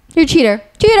 You're a cheater.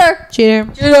 Cheater.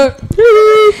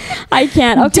 I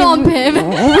can't. Okay. Dump him.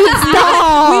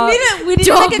 Stop. We need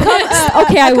to make a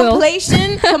Okay, I will.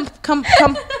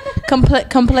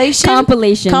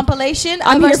 compilation. Compilation.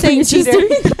 I'm of here us for you, saying sister.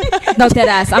 cheater. No, dead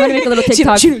ass. I'm gonna make a little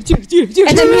TikTok. Cheater.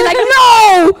 And then be like,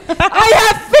 no, I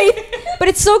have faith. But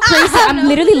it's so crazy. I'm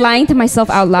literally lying to myself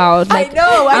out loud. Like, I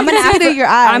know. I'm gonna see it ask in your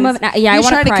eyes. I You're want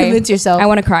trying to to cry. convince yourself. I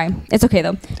want to cry. It's okay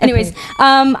though. Anyways,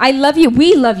 I love you.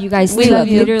 We love you guys. We love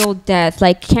you. Literal death.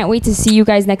 Like, can't wait to see you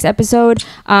guys next episode.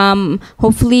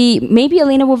 Hopefully, maybe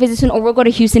Elena will visit soon, or we'll go to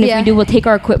Houston. If Yeah. we do, we'll take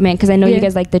our equipment because I know you Yeah.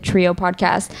 guys like the trio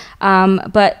podcast.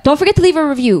 But don't forget to leave a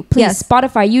review, please. Yes.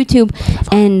 Spotify, YouTube,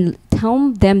 and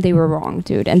tell them they were wrong,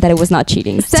 dude, and that it was not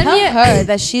cheating. Send Tell me her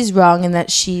that she's wrong and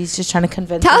that she's just trying to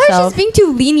convince Tell her herself. she's being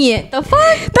too lenient. The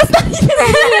fuck? That's not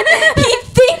even he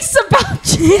thinks about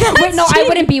cheating. Wait, no, I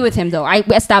wouldn't be with him though. I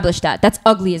established that. That's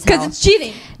ugly as hell. Because it's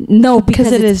cheating. No, because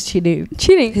Because it it's- is cheating.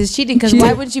 Cheating. It's cheating. Because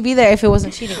why wouldn't you be there if it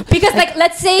wasn't cheating? Because like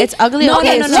let's say It's ugly, No,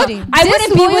 okay, no, it's no, no. cheating. I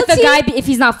wouldn't be with a Disloyalty? guy if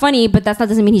he's not funny, but that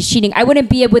doesn't mean he's cheating. I wouldn't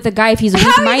be with a guy if he's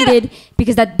weak-minded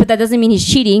because that doesn't mean he's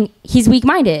cheating. He's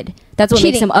weak-minded. That's what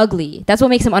makes Cheating. him ugly. That's what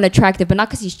makes him unattractive, but not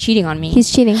because he's cheating on me. He's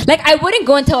cheating. Like I wouldn't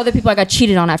go and tell other people I got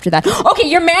cheated on after that. Okay,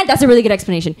 your man. That's a really good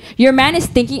explanation. Your man is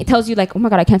thinking. It tells you like, oh my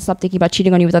god, I can't stop thinking about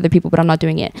cheating on you with other people, but I'm not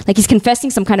doing it. Like he's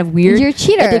confessing some kind of weird You're a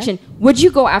cheater. addiction. Would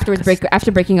you go afterwards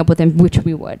after breaking up with him, which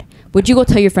we would? Would you go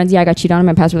tell your friends, yeah, I got cheated on in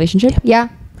my past relationship? Yeah.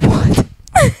 What?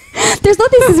 There's no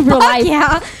this is real life.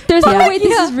 Yeah. There's no Fuck way this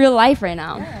yeah. is real life right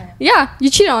now. Yeah. You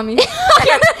cheated on me.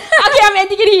 Okay, I'm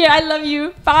ending it here. I love you.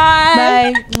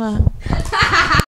 Bye. Bye. Mwah.